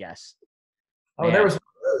pricey, I guess. Oh, man. there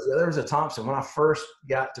was a Thompson when I first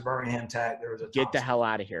got to Birmingham TAC. There was a Thompson. Get the hell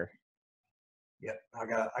out of here. Yep, I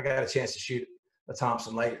got a chance to shoot a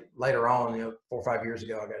Thompson later on. 4 or 5 years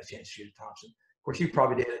ago, I got a chance to shoot a Thompson. Of course, you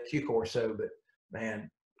probably did at Q course, but man,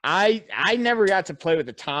 I never got to play with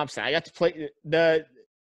the Thompson. I got to play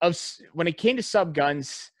when it came to sub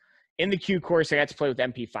guns in the Q course. I got to play with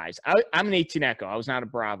MP5s. I'm an 18 Echo. I was not a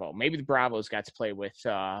Bravo. Maybe the Bravos got to play with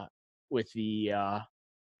the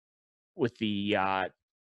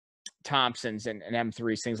Thompsons and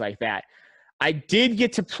M3s, things like that. I did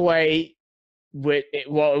get to play with it.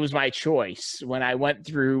 Well, it was my choice when I went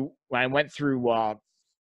through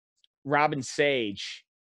Robin Sage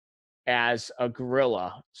as a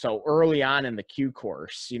guerrilla. So early on in the Q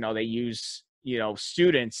course, they use,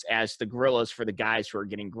 students as the guerrillas for the guys who are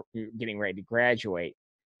getting ready to graduate.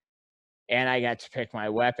 And I got to pick my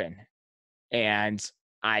weapon, and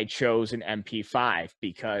I chose an MP5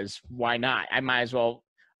 because why not? I might as well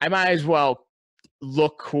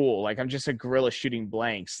look cool. Like, I'm just a guerrilla shooting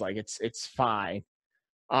blanks. Like, it's fine.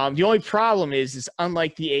 The only problem is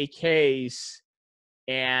unlike the AKs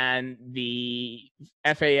and the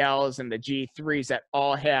FALs and the G3s that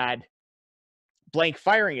all had blank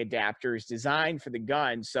firing adapters designed for the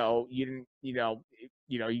gun, so you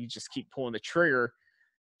just keep pulling the trigger.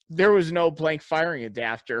 There was no blank firing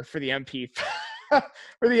adapter for the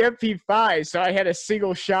MP5, so I had a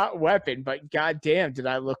single shot weapon. But goddamn,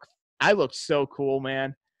 I looked so cool,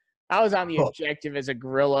 man. I was on the objective as a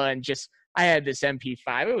guerrilla, and I had this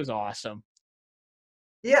MP5. It was awesome.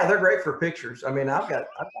 Yeah, they're great for pictures. I mean, I've got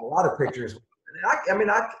a lot of pictures.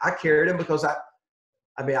 I carried them because I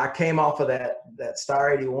came off of that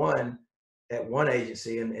Star 81 at one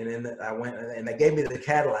agency, and then I went and they gave me the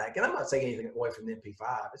Cadillac. And I'm not taking anything away from the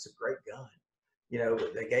MP5. It's a great gun.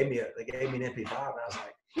 They gave me an MP5, and I was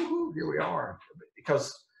like, woo-hoo, here we are.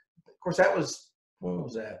 Because of course when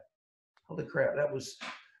was that? Holy crap, that was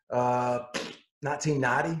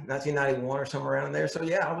 1991 or somewhere around there. So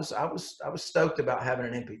yeah, I was stoked about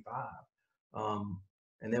having an MP5.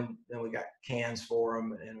 And then we got cans for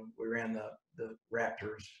them, and we ran the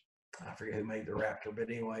Raptors. I forget who made the Raptor, but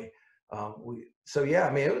anyway,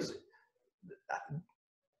 it was.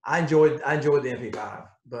 I enjoyed the MP5,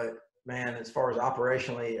 but man, as far as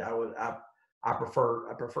operationally, I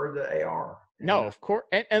preferred the AR. No, of course,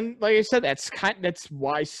 and like I said, that's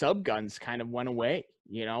why sub guns kind of went away.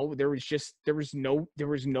 There was no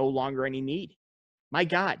longer any need. My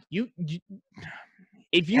God,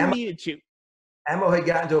 if you needed to, ammo has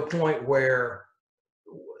gotten to a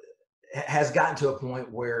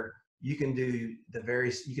point where you can do it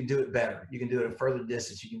better. You can do it at a further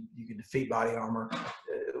distance. You can defeat body armor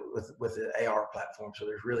with the AR platform. So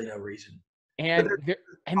there's really no reason. And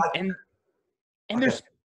there's.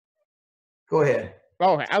 Go ahead.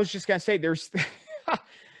 Oh, I was just gonna say there's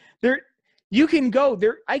there. You can go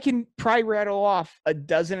there. I can probably rattle off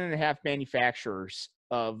 12.5 manufacturers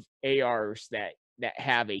of ARs that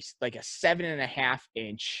have a 7.5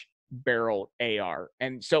 inch barreled AR.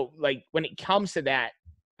 And so, like, when it comes to that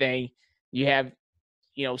thing, you have,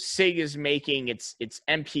 SIG is making its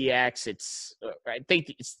MPX. I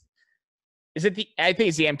think it's the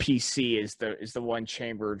MPC is the one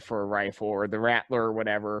chambered for a rifle, or the Rattler or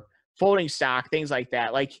whatever, folding stock, things like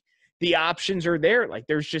that. Like, the options are there. Like,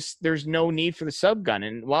 there's no need for the sub gun.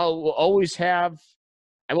 And while I will always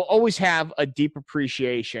have a deep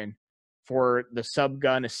appreciation for the sub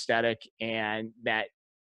gun aesthetic and that,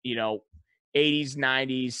 80s,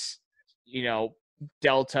 90s,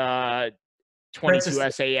 Delta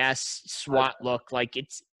 22 SAS SWAT look. Like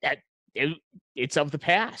it's of the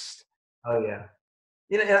past. Oh yeah.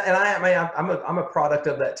 You know, and I'm a product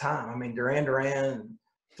of that time. I mean, Duran Duran,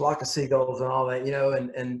 Flock of Seagulls, and all that. You know,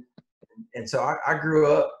 and so I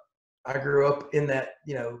grew up. I grew up in that,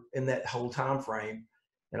 you know, in that whole time frame.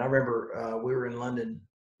 And I remember we were in London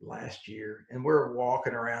last year, and we're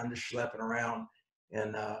walking around, just schlepping around,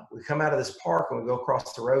 and we come out of this park and we go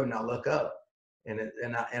across the road, and I look up, and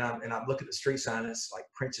I look at the street sign, and it's like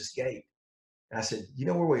Princess Gate. And I said, "You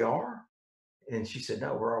know where we are?" And she said,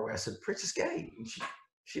 "No, where are we?" I said, "Princess Gate." And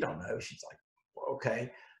she don't know. She's like, well, "Okay."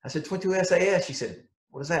 I said, 22 SAS. She said,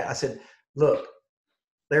 "What is that?" I said, "Look,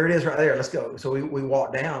 there it is right there. Let's go." So we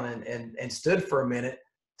walked down and stood for a minute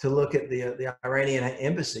to look at the Iranian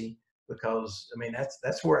embassy, because I mean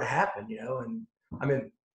that's where it happened, you know. And I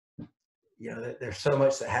mean, you know, there's so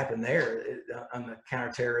much that happened there on the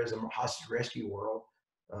counterterrorism, hostage rescue world.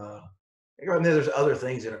 And there's other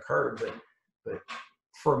things that occurred, but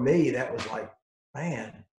for me, that was like,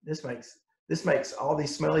 man, this makes all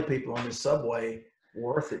these smelly people on the subway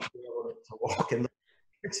worth it to be able to walk in the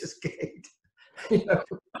Princess Gate. You know?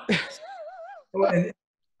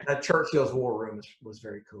 And Churchill's War Room was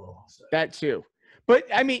very cool also. That too. But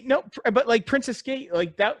I mean, no, but like Princess Gate,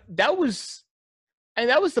 like that was, and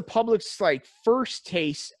that was the public's like first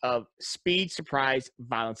taste of speed, surprise,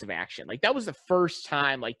 violence of action. Like that was the first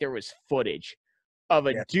time like there was footage of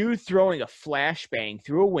a dude throwing a flashbang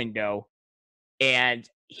through a window, and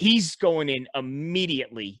he's going in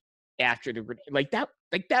immediately after the, like that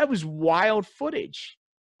was wild footage.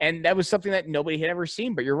 And that was something that nobody had ever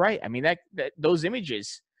seen. But you're right. I mean, that those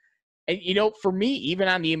images, and you know, for me, even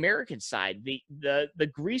on the American side, the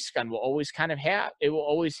grease gun will always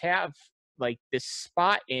have like this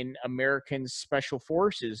spot in American Special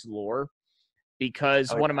Forces lore,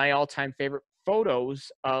 because one of my all-time favorite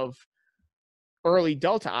photos of early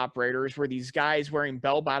Delta operators were these guys wearing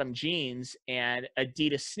bell-bottom jeans and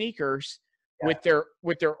Adidas sneakers with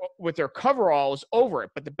their coveralls over it,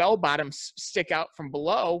 but the bell bottoms stick out from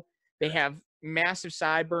below. They have massive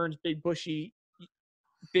sideburns, big bushy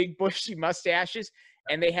mustaches,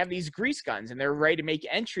 and they have these grease guns, and they're ready to make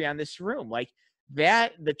entry on this room. Like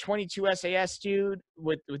that, the 22 SAS dude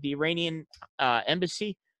with the Iranian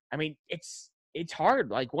embassy. I mean, it's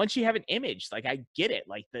hard. Like once you have an image, like I get it.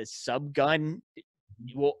 Like the sub gun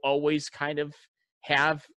will always kind of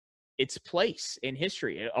have its place in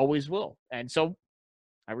history. It always will. And so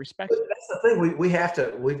I respect it. That's the thing.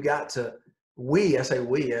 We've got to, I say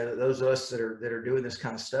we, those of us that are doing this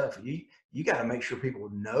kind of stuff, you got to make sure people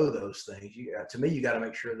know those things. To me, you got to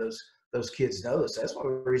make sure those kids know this. That's one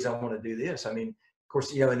of the reasons I want to do this. I mean, of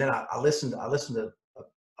course, you know, and then I listened to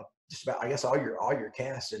just about, I guess, all your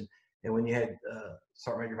casts, and when you had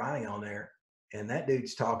Sergeant Major Vining on there, and that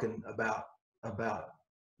dude's talking about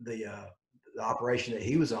the operation that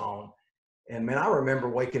he was on. And man, I remember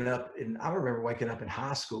waking up in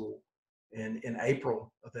high school in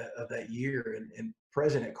April of that year, and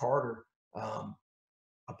President Carter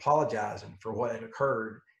apologizing for what had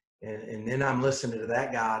occurred. And then I'm listening to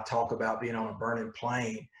that guy talk about being on a burning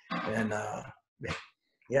plane. And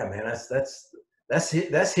yeah, man,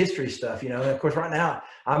 that's history stuff, you know. And of course, right now,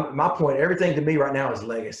 my point, everything to me right now is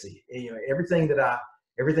legacy. You know, everything that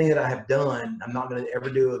I have done, I'm not going to ever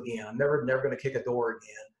do again. I'm never going to kick a door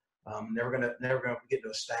again. Never going to get into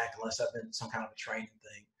a stack unless I've been some kind of a training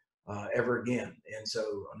thing ever again. And so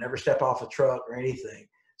I'll never step off a truck or anything.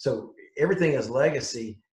 So everything is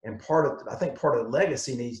legacy. And I think part of the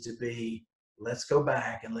legacy needs to be, let's go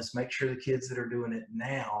back and let's make sure the kids that are doing it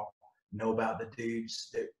now know about the dudes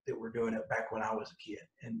that were doing it back when I was a kid.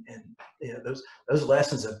 And you know, those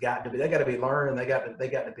lessons have got to be learned, and they got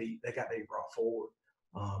to be brought forward.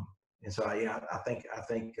 And so I think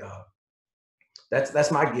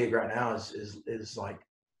that's my gig right now is like,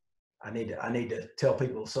 I need to tell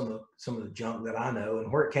people some of the junk that I know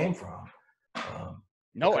and where it came from.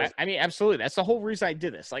 No, I mean, absolutely. That's the whole reason I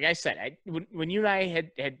did this. Like I said, when you and I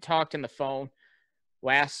had talked on the phone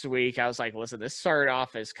last week, I was like, listen, this started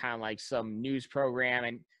off as kind of like some news program,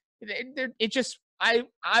 and it just, I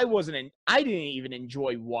didn't even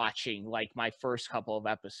enjoy watching like my first couple of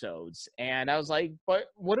episodes. And I was like, but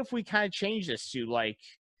what if we kind of change this to like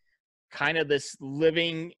kind of this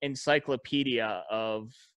living encyclopedia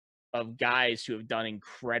of guys who have done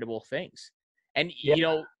incredible things. And, you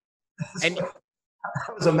know, and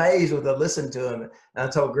I was amazed when I listened to him. And I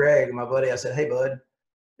told Greg, my buddy, I said, hey, bud,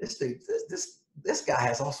 this dude, this guy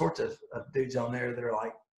has all sorts of dudes on there that are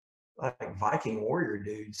like Viking warrior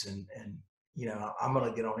dudes. And you know, I'm going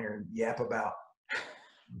to get on here and yap about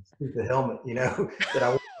the helmet, you know, that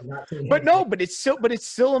I But no, but it's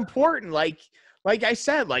still important. Like I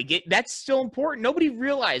said, that's still important. Nobody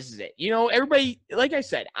realizes it. You know, everybody, like I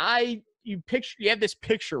said, you have this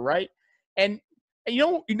picture, right? And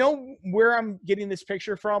you know where I'm getting this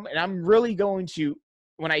picture from? And I'm really going to,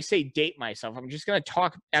 when I say date myself, I'm just going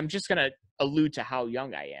to allude to how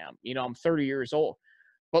young I am. You know, I'm 30 years old.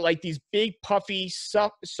 But like these big puffy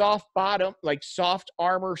soft bottom, like soft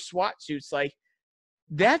armor SWAT suits, like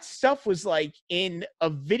that stuff was like in a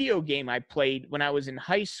video game I played when I was in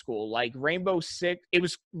high school, like Rainbow Six. It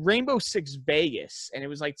was Rainbow Six Vegas, and it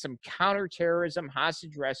was like some counterterrorism,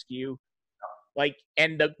 hostage rescue, like,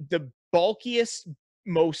 and the bulkiest,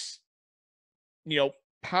 most, you know,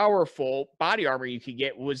 powerful body armor you could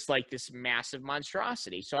get was like this massive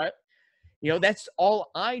monstrosity. So you know, that's all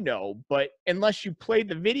I know. But unless you played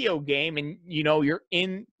the video game and, you know, you're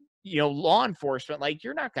in, you know, law enforcement, like,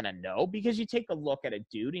 you're not going to know, because you take a look at a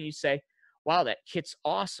dude and you say, wow, that kit's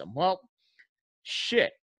awesome. Well,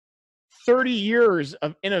 shit, 30 years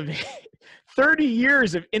of 30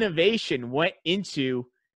 years of innovation went into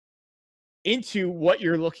what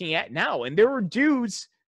you're looking at now. And there were dudes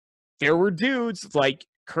like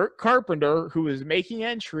Curt Carpenter, who was making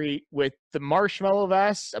entry with the marshmallow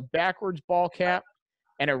vest, a backwards ball cap,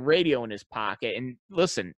 and a radio in his pocket. And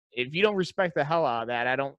listen, if you don't respect the hell out of that,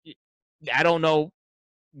 I don't know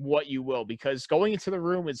what you will, because going into the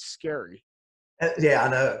room is scary. Yeah, I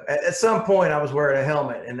know. At some point, I was wearing a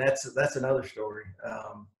helmet, and that's another story.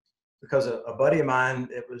 Because a buddy of mine,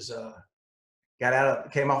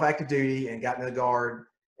 came off active duty and got in the Guard,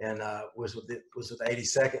 and was with the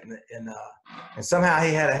 82nd, and somehow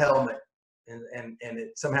he had a helmet, and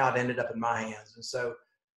it somehow it ended up in my hands. And so,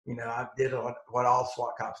 you know, I did what all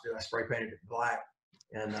SWAT cops do. I spray painted it black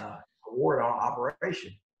and wore it on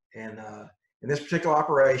operation. And in this particular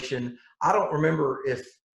operation, I don't remember if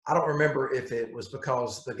it was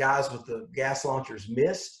because the guys with the gas launchers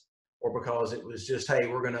missed, or because it was just, hey,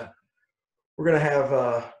 we're gonna have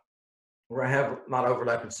not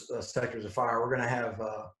overlapping sectors of fire. We're going to have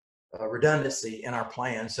redundancy in our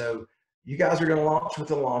plan. So you guys are going to launch with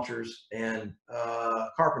the launchers, and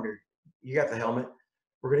Carpenter, you got the helmet.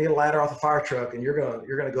 We're going to get a ladder off the fire truck, and you're going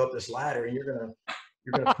to go up this ladder, and you're going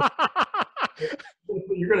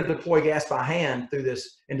to deploy gas by hand through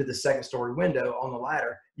this into the second story window on the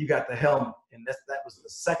ladder. You got the helmet, and that was the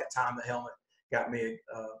second time the helmet got me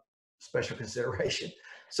special consideration.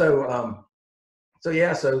 So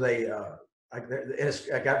they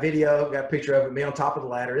I got video, got a picture of it, me on top of the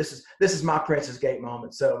ladder. This is my Princess Gate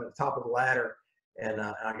moment. So I'm at the top of the ladder, and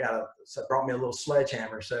so brought me a little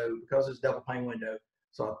sledgehammer. So because it's double pane window,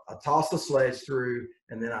 so I toss the sledge through,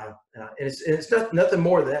 and then it's nothing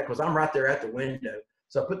more than that, because I'm right there at the window.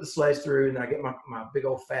 So I put the sledge through, and I get my big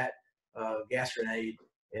old fat gas grenade,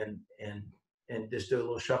 and just do a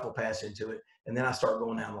little shuffle pass into it, and then I start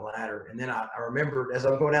going down the ladder. And then I remember, as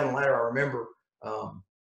I'm going down the ladder, I remember,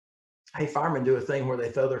 hey, firemen do a thing where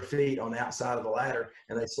they throw their feet on the outside of the ladder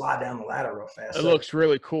and they slide down the ladder real fast. It looks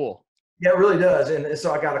really cool. Yeah, it really does. And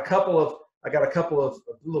so I got a couple of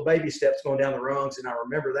little baby steps going down the rungs, and I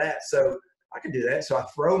remember that. So I could do that. So I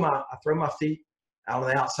throw my feet out on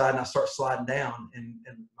the outside, and I start sliding down, and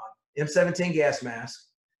my M17 gas mask.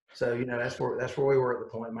 So, you know, that's where we were at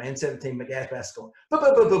the point. My M17 gas mask going.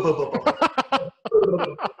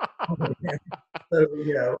 So,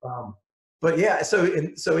 you know, but yeah, so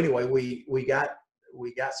anyway, we got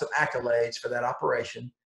some accolades for that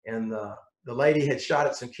operation, and the lady had shot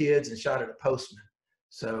at some kids and shot at a postman.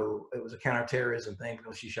 So it was a counterterrorism thing,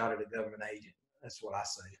 because she shot at a government agent. That's what I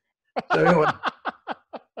say. So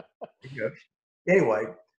anyway,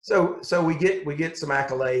 so we get some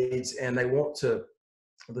accolades, and they want to,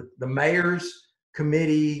 the mayor's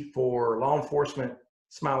committee for law enforcement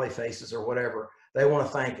smiley faces or whatever, they want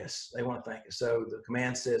to thank us. So the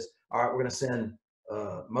command says, all right, we're going to send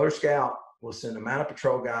Motor Scout, we'll send a mounted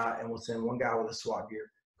patrol guy, and we'll send one guy with a SWAT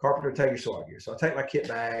gear. Carpenter, take your SWAT gear. So I take my kit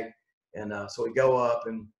bag, and so we go up,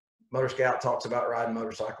 and Motor Scout talks about riding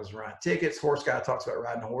motorcycles and writing tickets. Horse guy talks about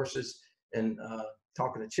riding horses and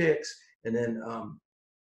talking to chicks. And then,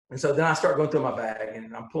 and so then I start going through my bag,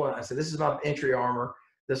 and I'm pulling, I said, this is my entry armor.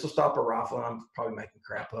 This will stop a rifle. And I'm probably making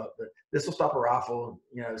crap up, but this will stop a rifle.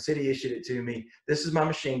 You know, the city issued it to me. This is my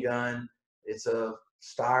machine gun. It's a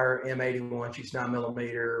Steyr M81, shoots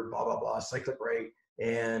 9mm, blah, blah, blah, cyclic rate,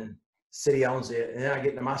 and city owns it. And then I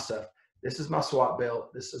get into my stuff. This is my SWAT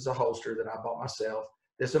belt. This is a holster that I bought myself.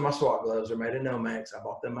 This are my SWAT gloves. They're made of Nomex. I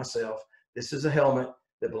bought them myself. This is a helmet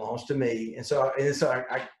that belongs to me. And so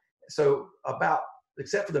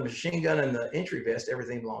except for the machine gun and the entry vest,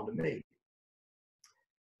 everything belonged to me.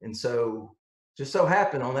 And so just so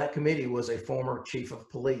happened on that committee was a former chief of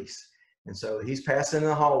police. And so he's passing in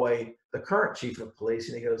the hallway, the current chief of police,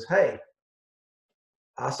 and he goes, "Hey,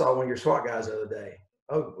 I saw one of your SWAT guys the other day."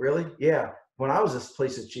 "Oh, really?" "Yeah. When I was a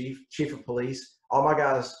police chief of police, all my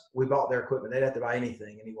guys, we bought their equipment. They didn't have to buy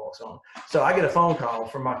anything." And he walks on. So I get a phone call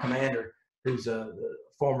from my commander, who's the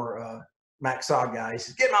former Mac SOG guy. He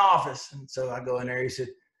says, "Get in my office." And so I go in there. He said,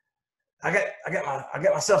 I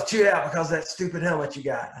got myself chewed out because of that stupid helmet you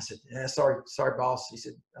got." I said, "Yeah, sorry, boss." He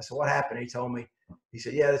said, I said, "What happened?" He told me. He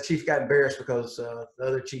said, "Yeah, the chief got embarrassed because the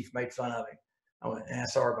other chief made fun of him." I went, "Yeah,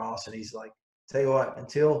 sorry, boss." And he's like, "Tell you what,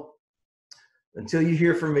 until you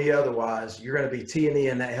hear from me otherwise, you're going to be T&E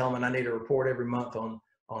in that helmet. I need a report every month on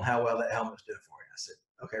how well that helmet's doing for you." I said,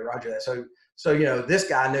 "Okay, roger that." So you know, this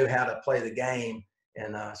guy knew how to play the game,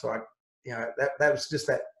 and so I, you know, that was just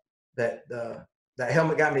that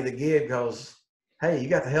helmet got me the gig because, hey, you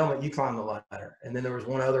got the helmet, you climb the ladder. And then there was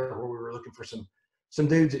one other where we were looking for some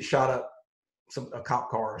dudes that shot up a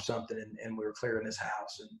cop car or something, and we were clearing this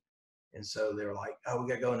house, and so they were like, "Oh, we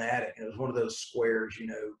got to go in the attic." And it was one of those squares, you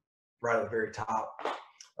know, right at the very top.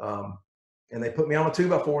 And they put me on a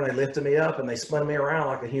 2x4 and they lifted me up and they spun me around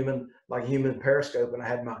like a human periscope. And I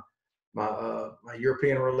had my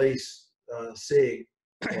European release SIG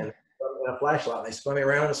and a flashlight. And they spun me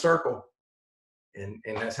around in a circle. And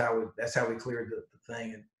that's how we cleared the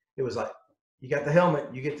thing. And it was like, you got the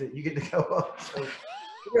helmet, you get to go up. So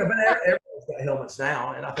everyone's got helmets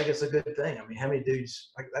now, and I think it's a good thing. I mean, how many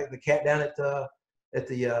dudes like the cat down at the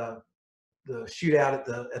shootout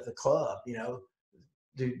at the club, you know,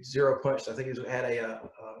 dude zero punched. I think he had a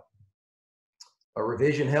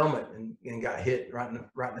revision helmet and got hit right in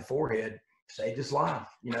the forehead, saved his life,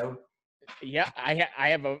 you know. Yeah, I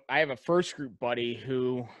have a first group buddy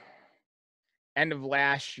who end of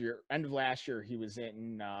last year he was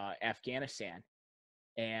in Afghanistan,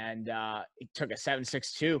 and he took a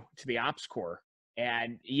 7.62 to the ops corps.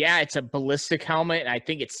 And yeah, it's a ballistic helmet, and I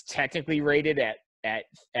think it's technically rated at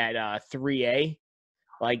 3A.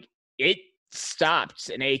 Like, it stopped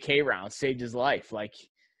an AK round, saved his life. Like,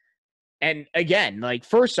 and again, like,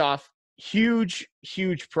 first off, huge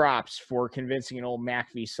props for convincing an old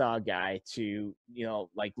Mac v SOG guy to, you know,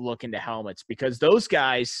 like, look into helmets, because those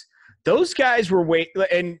guys were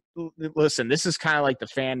and listen, this is kind of like the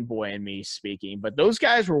fanboy in me speaking, but those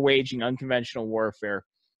guys were waging unconventional warfare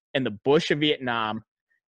in the bush of Vietnam,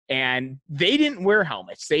 and they didn't wear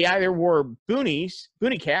helmets. They either wore boonie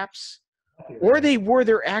caps, or they wore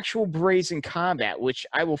their actual berets in combat, which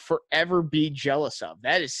I will forever be jealous of.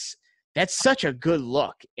 That's such a good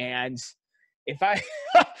look. And if that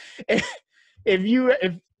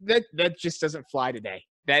just doesn't fly today.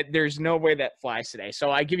 That there's no way that flies today.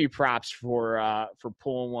 So I give you props for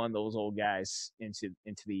pulling one of those old guys into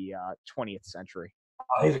the 20th century.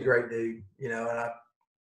 Oh, he's a great dude, you know, and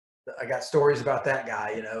I got stories about that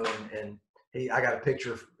guy, you know, and I got a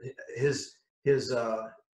picture of his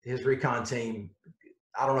recon team.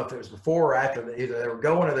 I don't know if it was before or after, but either they were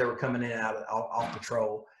going or they were coming in out off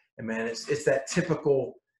patrol. And man, it's that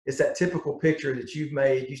typical picture that you've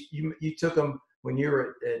made. You took them when you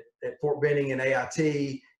were at Fort Benning in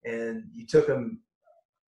AIT, and you took them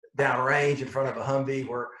down range in front of a Humvee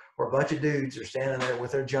where a bunch of dudes are standing there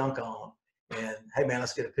with their junk on. And hey man,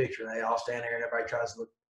 let's get a picture. And they all stand there, and everybody tries to look.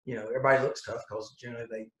 You know, everybody looks tough because generally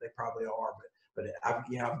they probably are. But I've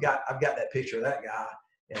got that picture of that guy,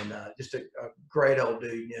 and just a great old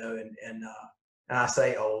dude. You know, and I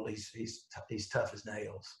say old, he's tough as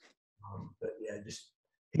nails. But yeah, just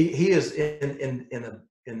he is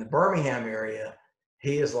in the Birmingham area.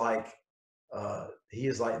 He is like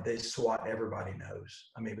this SWAT everybody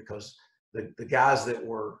knows. I mean, because the guys that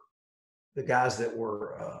were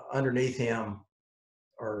underneath him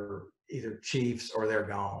are either chiefs or they're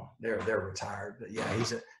gone. They're retired. But yeah,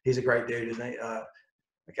 he's a great dude. His name,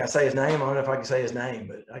 can I say his name? I don't know if I can say his name,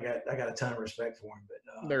 but I got a ton of respect for him. But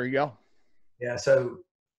there you go. Yeah. So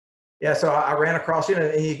I ran across, you know,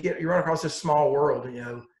 and you run across this small world, you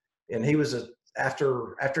know, and he was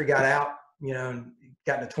after he got out, you know, and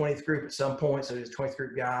got in the 20th group at some point. So he was a 20th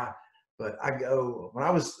group guy. But when I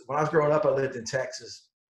was growing up, I lived in Texas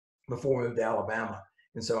before we moved to Alabama.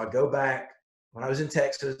 And so I go back when I was in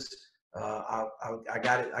Texas, I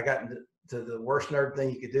got into the worst nerd thing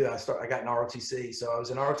you could do. I got in ROTC. So I was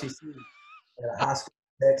in ROTC at a high school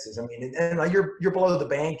in Texas. I mean, and like you're below the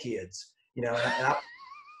band kids, you know, and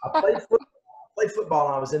I played football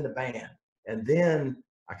and I was in the band. And then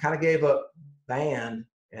I kind of gave up band,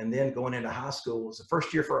 and then going into high school, it was the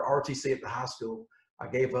first year for ROTC at the high school. I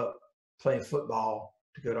gave up playing football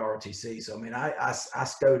to go to ROTC. So I mean, I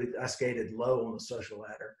skated low on the social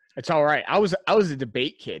ladder. It's all right. I was a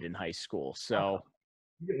debate kid in high school, so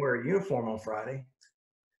you didn't wear a uniform on Friday.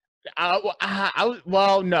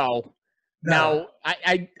 Well, no. Now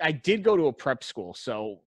I did go to a prep school,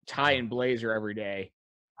 so tie and blazer every day.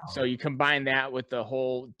 So you combine that with the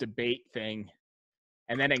whole debate thing,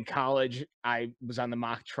 and then in college I was on the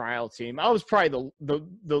mock trial team. I was probably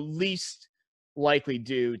the least likely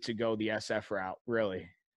dude to go the SF route. Really,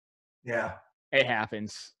 yeah, it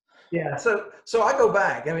happens. Yeah, so I go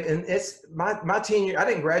back. I mean, and it's my teen year. I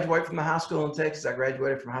didn't graduate from the high school in Texas. I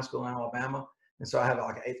graduated from high school in Alabama, and so I have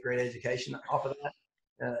like an 8th grade education off of that.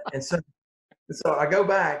 And so I go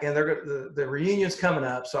back, and the reunion's coming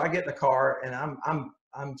up. So I get in the car, and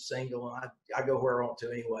I'm single, and I go where I want to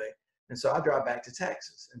anyway. And so I drive back to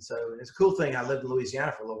Texas. And so it's a cool thing. I lived in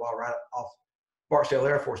Louisiana for a little while, right off Barksdale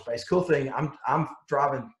Air Force Base. Cool thing. I'm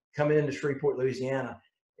driving coming into Shreveport, Louisiana.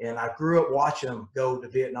 And I grew up watching them go to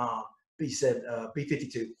Vietnam.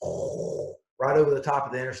 B-52, right over the top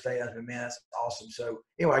of the interstate. I mean, man, that's awesome. So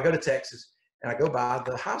anyway, I go to Texas, and I go by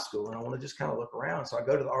the high school, and I want to just kind of look around. So I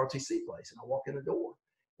go to the ROTC place, and I walk in the door,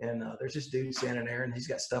 and there's this dude standing there, and he's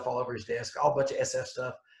got stuff all over his desk, all a bunch of SF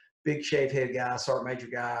stuff. Big shaved head guy, sergeant major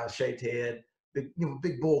guy, shaved head,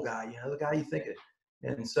 big bull guy, the guy you think it.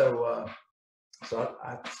 And so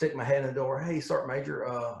I stick my head in the door. Hey, Sergeant Major,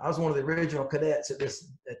 I was one of the original cadets at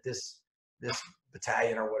this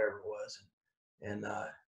battalion or whatever it was. And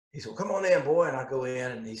he said, well, come on in, boy. And I go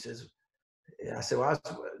in, and he says, and I said, well,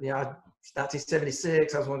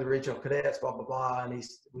 1976, I was one of the original cadets, blah, blah, blah. And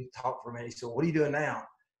we talked for a minute. He said, well, what are you doing now?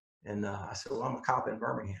 And I said, well, I'm a cop in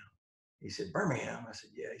Birmingham. He said, Birmingham? I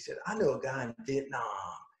said, yeah. He said, I know a guy in Vietnam.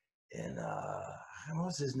 And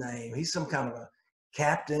what's his name? He's some kind of a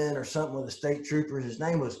captain or something with the state troopers. His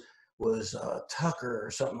name was Tucker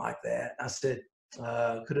or something like that. I said,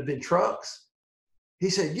 could have been Trucks.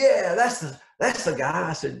 He said, yeah, that's the guy.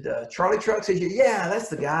 I said, Charlie Trucks? He said, yeah, that's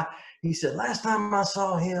the guy. He said, last time I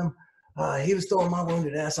saw him, he was throwing my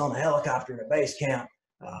wounded ass on a helicopter in a base camp.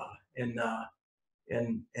 And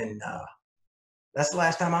that's the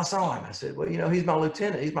last time I saw him. I said, well, he's my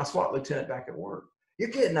lieutenant. He's my SWAT lieutenant back at work. You're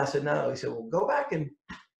kidding? I said, no. He said, well, go back and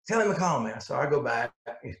tell him to call me. So I go back,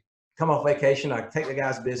 come off vacation. I take the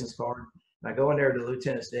guy's business card, and I go in there to the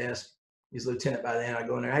lieutenant's desk. He's lieutenant by then. I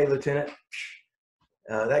go in there, hey, Lieutenant,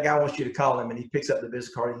 that guy wants you to call him. And he picks up the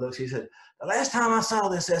business card. He looks, he said, the last time I saw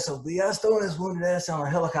this SOB, I was throwing his wounded ass on a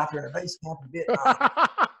helicopter in a base camp in Vietnam.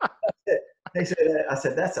 I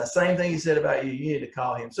said, that's the same thing he said about you. You need to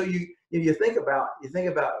call him. So you think about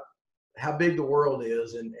how big the world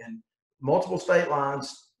is, and multiple state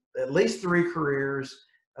lines, at least 3 careers,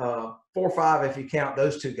 4 or 5 if you count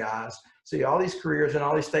those 2 guys. So all these careers and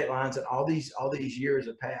all these state lines and all these years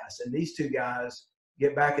have passed, and these 2 guys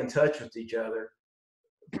get back in touch with each other.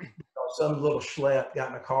 Some little schlep got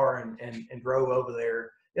in a car and drove over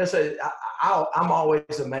there. So I'm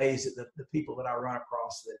always amazed at the people that I run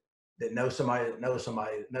across that know somebody that knows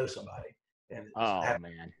somebody that knows somebody. And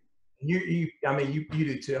man, you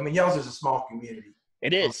do too. I mean, y'all's is a small community.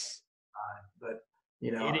 It is, but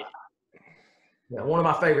one of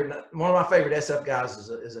my favorite SF guys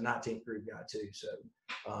is a 19th group guy too. So,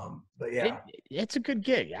 but yeah, it's a good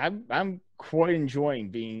gig. I'm quite enjoying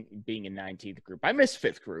being in 19th group. I miss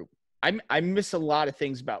 5th group. I miss a lot of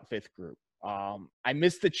things about 5th group. I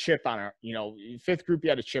miss the chip on our, 5th group, you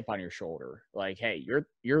had a chip on your shoulder. Like, hey,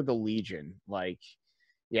 you're the Legion. Like,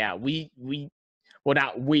 yeah, well,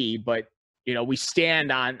 not we, but, we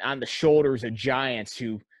stand on the shoulders of giants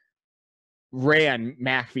who ran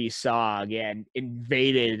MACV-SOG and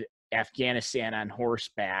invaded Afghanistan on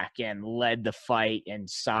horseback and led the fight in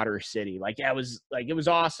Sadr City. Like, it was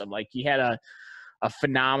awesome. Like, he had a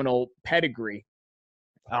phenomenal pedigree.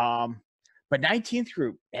 But 19th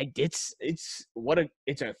group, it's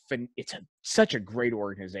such a great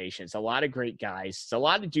organization. It's a lot of great guys. It's a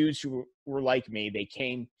lot of dudes who were like me. They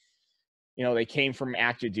came from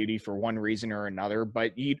active duty for one reason or another,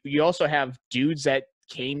 but you also have dudes that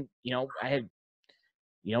came, we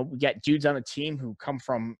got dudes on the team who come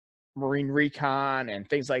from Marine Recon and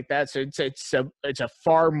things like that. So it's a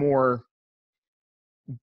far more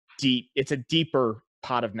deep, it's a deeper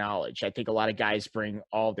pot of knowledge. I think a lot of guys bring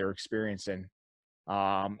all their experience in.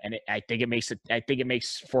 And I think it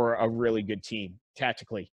makes for a really good team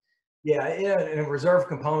tactically. Yeah. And a reserve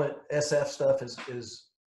component SF stuff is,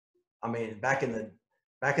 I mean, back in the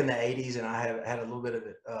 80s, and I have had a little bit of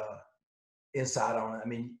insight on it. I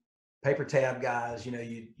mean, paper tab guys,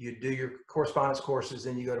 you do your correspondence courses,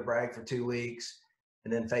 then you go to Bragg for 2 weeks,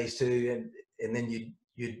 and then phase 2, and then you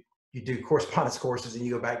you do correspondence courses and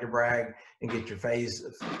you go back to Bragg and get your phase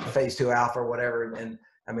 2 alpha or whatever. And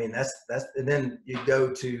I mean, that's, and then you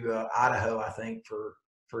go to Idaho, I think,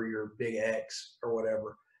 for your big X or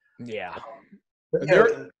whatever. Yeah.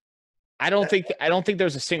 But, I don't think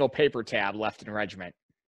there's a single paper tab left in the regiment.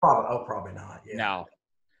 Probably not. Yeah. No.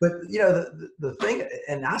 But, you know, the thing,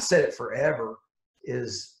 and I said it forever,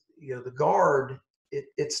 is, you know, the Guard,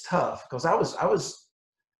 it's tough because I was,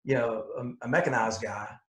 you know, a mechanized guy,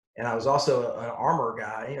 and I was also an armor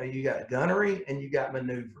guy. You know, you got gunnery and you got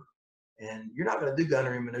maneuver, and you're not going to do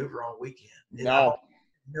gunnery and maneuver on weekend. No.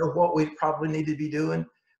 You know what we probably need to be doing?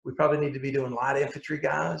 We probably need to be doing light infantry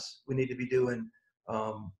guys. We need to be doing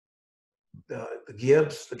the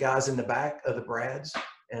Gibbs, the guys in the back of the Brads,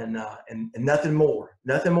 and nothing more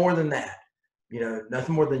than that. You know,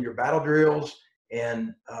 nothing more than your battle drills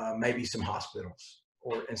and maybe some hospitals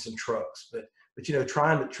and some trucks. But you know,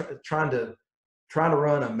 trying to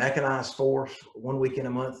run a mechanized force 1 week in a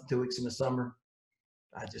month, 2 weeks in the summer,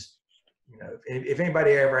 I just, you know, if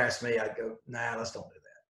anybody ever asked me, I'd go, nah, let's don't do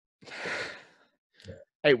that. Yeah.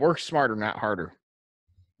 Hey, work smarter, not harder.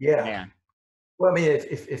 Yeah. Man. Well, I mean,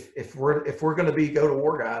 if we're going to go to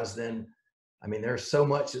war guys, then I mean, there's so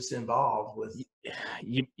much that's involved with.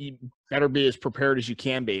 You better be as prepared as you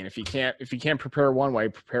can be, and if you can't prepare one way,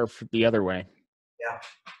 prepare for the other way. Yeah,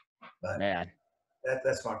 but man,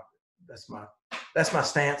 that's my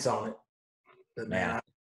stance on it. But man,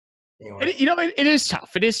 anyway. It is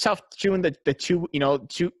tough. It is tough doing the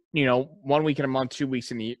 1 week in a month, 2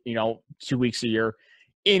 weeks in the 2 weeks a year.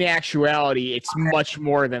 In actuality, it's much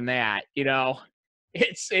more than that. You know,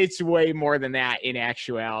 it's way more than that in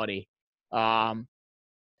actuality.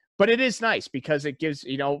 But it is nice because it gives,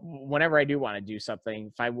 you know, whenever I do want to do something,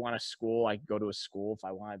 if I want a school, I can go to a school. If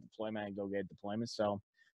I want a deployment, I can go get a deployment. So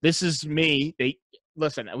this is me.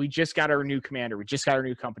 Listen, we just got our new commander. We just got our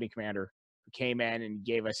new company commander who came in and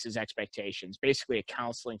gave us his expectations, basically a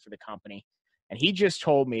counseling for the company. And he just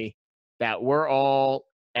told me that we're all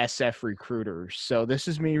SF recruiters. So this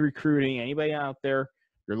is me recruiting anybody out there.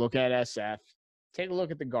 You're looking at SF. Take a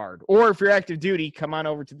look at the Guard. Or if you're active duty, come on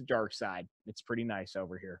over to the dark side. It's pretty nice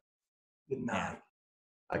over here. Good night.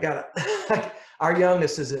 I got it. Our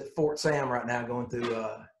youngest is at Fort Sam right now going through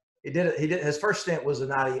he did his first stint was a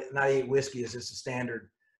 98 whiskey as just a standard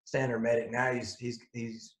medic. Now he's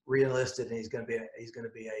re-enlisted and he's gonna be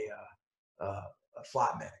a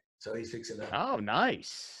flight medic. So he's fixing to. Oh,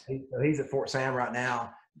 nice. He's at Fort Sam right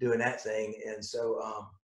now doing that thing. And so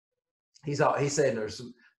he's saying there's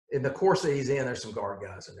some in the course that he's in, there's some Guard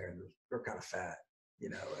guys in there, and they're kind of fat, you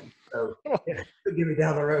know. And so he'll get me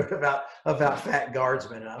down the road about fat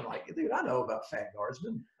guardsmen, and I'm like, dude, I know about fat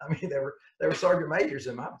guardsmen. I mean, they were sergeant majors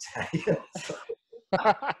in my battalion. So,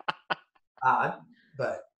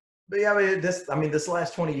 but yeah, I mean, this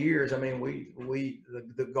last 20 years, I mean,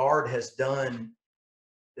 the Guard has done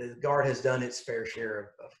its fair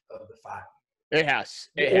share of the fight. It has.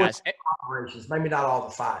 It has. Operations, maybe not all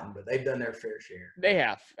the fighting, but they've done their fair share. They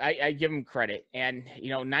have. I give them credit. And, you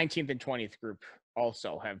know, 19th and 20th group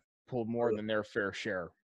also have pulled more than their fair share.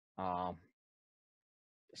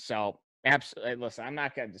 So, absolutely. Listen, I'm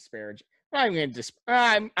not going to disparage. I'm going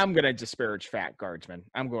to disparage fat guardsmen.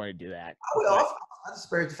 I'm going to do that. I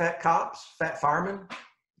disparage fat cops, fat firemen,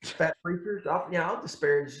 fat preachers. I'll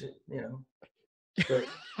disparage, you know. But,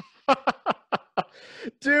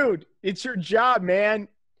 dude, it's your job, man.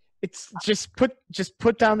 It's just put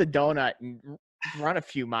down the donut and run a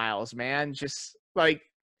few miles, man. Just like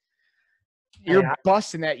you're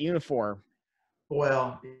busting that uniform.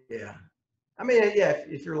 Well, yeah. I mean, yeah.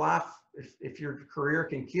 If your career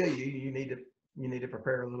can kill you, you need to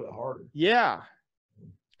prepare a little bit harder. Yeah.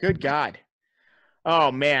 Good God.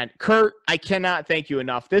 Oh man, Curt, I cannot thank you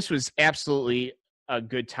enough. This was absolutely a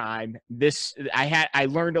good time. I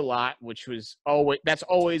learned a lot, which was that's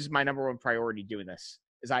always my number one priority doing this,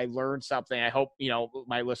 is I learned something. I hope, you know,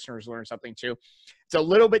 my listeners learn something too. It's a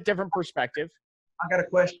little bit different perspective. I got a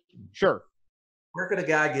question. Sure. Where could a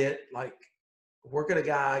guy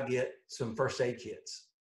get some first aid kits?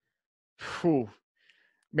 Whew.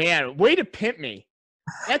 Man, way to pimp me.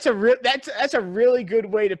 That's a really good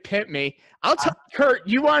way to pimp me. I'll tell Curt,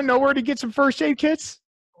 you want to know where to get some first aid kits?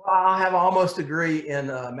 Well, I have almost a degree in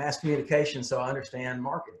mass communication, so I understand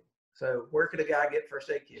marketing. So where could a guy get first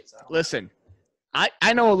aid kits? Listen,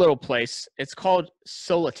 I know a little place. It's called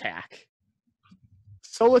Solitac.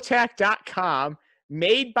 Solitac.com,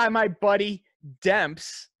 made by my buddy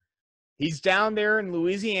Demps. He's down there in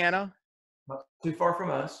Louisiana. Not too far from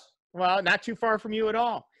us. Well, not too far from you at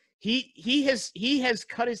all. He has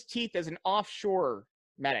cut his teeth as an offshore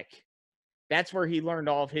medic. That's where he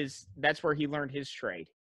learned his trade.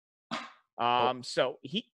 So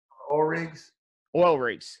he Oil rigs. oil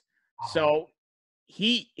rigs. So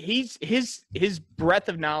his breadth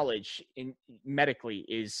of knowledge in medically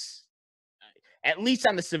is at least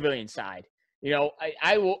on the civilian side. You know,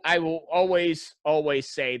 I will always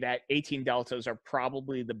say that 18 Deltas are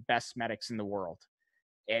probably the best medics in the world.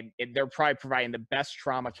 And they're probably providing the best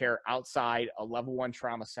trauma care outside a level 1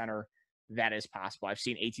 trauma center that is possible. I've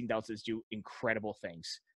seen 18 Deltas do incredible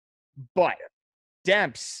things. But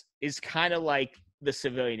Demps is kind of like the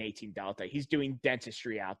civilian 18 Delta. He's doing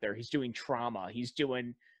dentistry out there. He's doing trauma. He's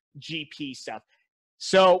doing GP stuff.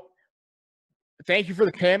 So thank you for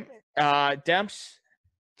the pin, Demps.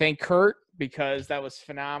 Thank Curt, because that was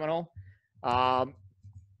phenomenal.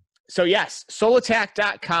 So yes,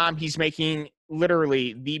 solattack.com. He's making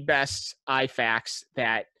literally the best IFAKs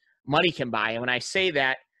that money can buy. And when I say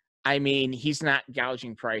that, I mean, he's not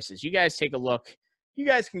gouging prices. You guys take a look. You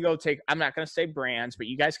guys can go take, I'm not going to say brands, but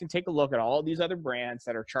you guys can take a look at all these other brands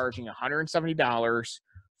that are charging $170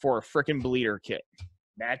 for a freaking bleeder kit.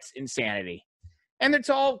 That's insanity. And it's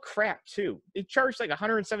all crap too. They charge like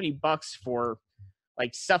 $170 for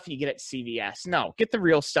like stuff you get at CVS. No, get the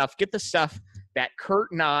real stuff. Get the stuff that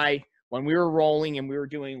Curt and I, when we were rolling and we were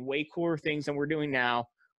doing way cooler things than we're doing now,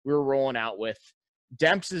 we were rolling out with.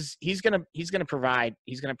 Demps is he's gonna provide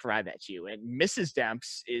that to you. And Mrs.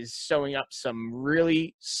 Demps is sewing up some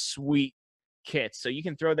really sweet kits. So you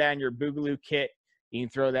can throw that in your Boogaloo kit. You can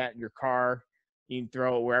throw that in your car. You can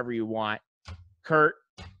throw it wherever you want. Curt,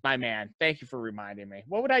 my man, thank you for reminding me.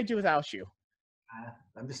 What would I do without you?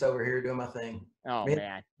 I'm just over here doing my thing. Oh,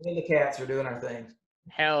 man. Me and the cats are doing our things.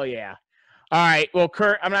 Hell yeah. All right. Well,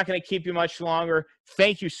 Curt, I'm not going to keep you much longer.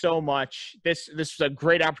 Thank you so much. This was a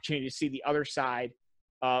great opportunity to see the other side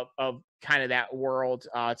of kind of that world.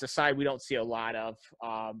 It's a side we don't see a lot of.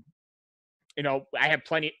 You know, I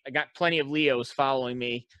got plenty of Leos following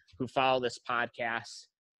me who follow this podcast.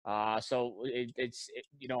 So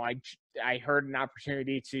you know, I heard an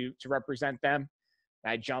opportunity to represent them.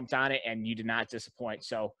 I jumped on it, and you did not disappoint.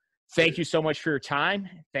 So thank you so much for your time.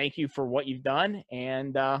 Thank you for what you've done.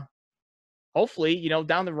 And hopefully, you know,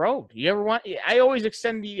 down the road, I always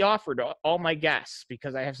extend the offer to all my guests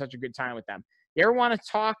because I have such a good time with them. You ever want to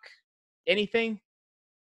talk anything?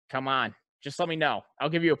 Come on. Just let me know. I'll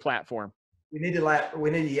give you a platform. We need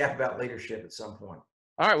to yap about leadership at some point.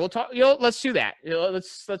 All right, we'll talk. You know, let's do that. You know,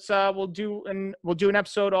 we'll do an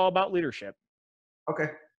episode all about leadership. Okay.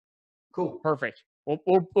 Cool. Perfect.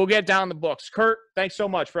 We'll get down the books. Curt, thanks so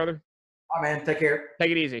much, brother. All right, man. Take care.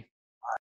 Take it easy.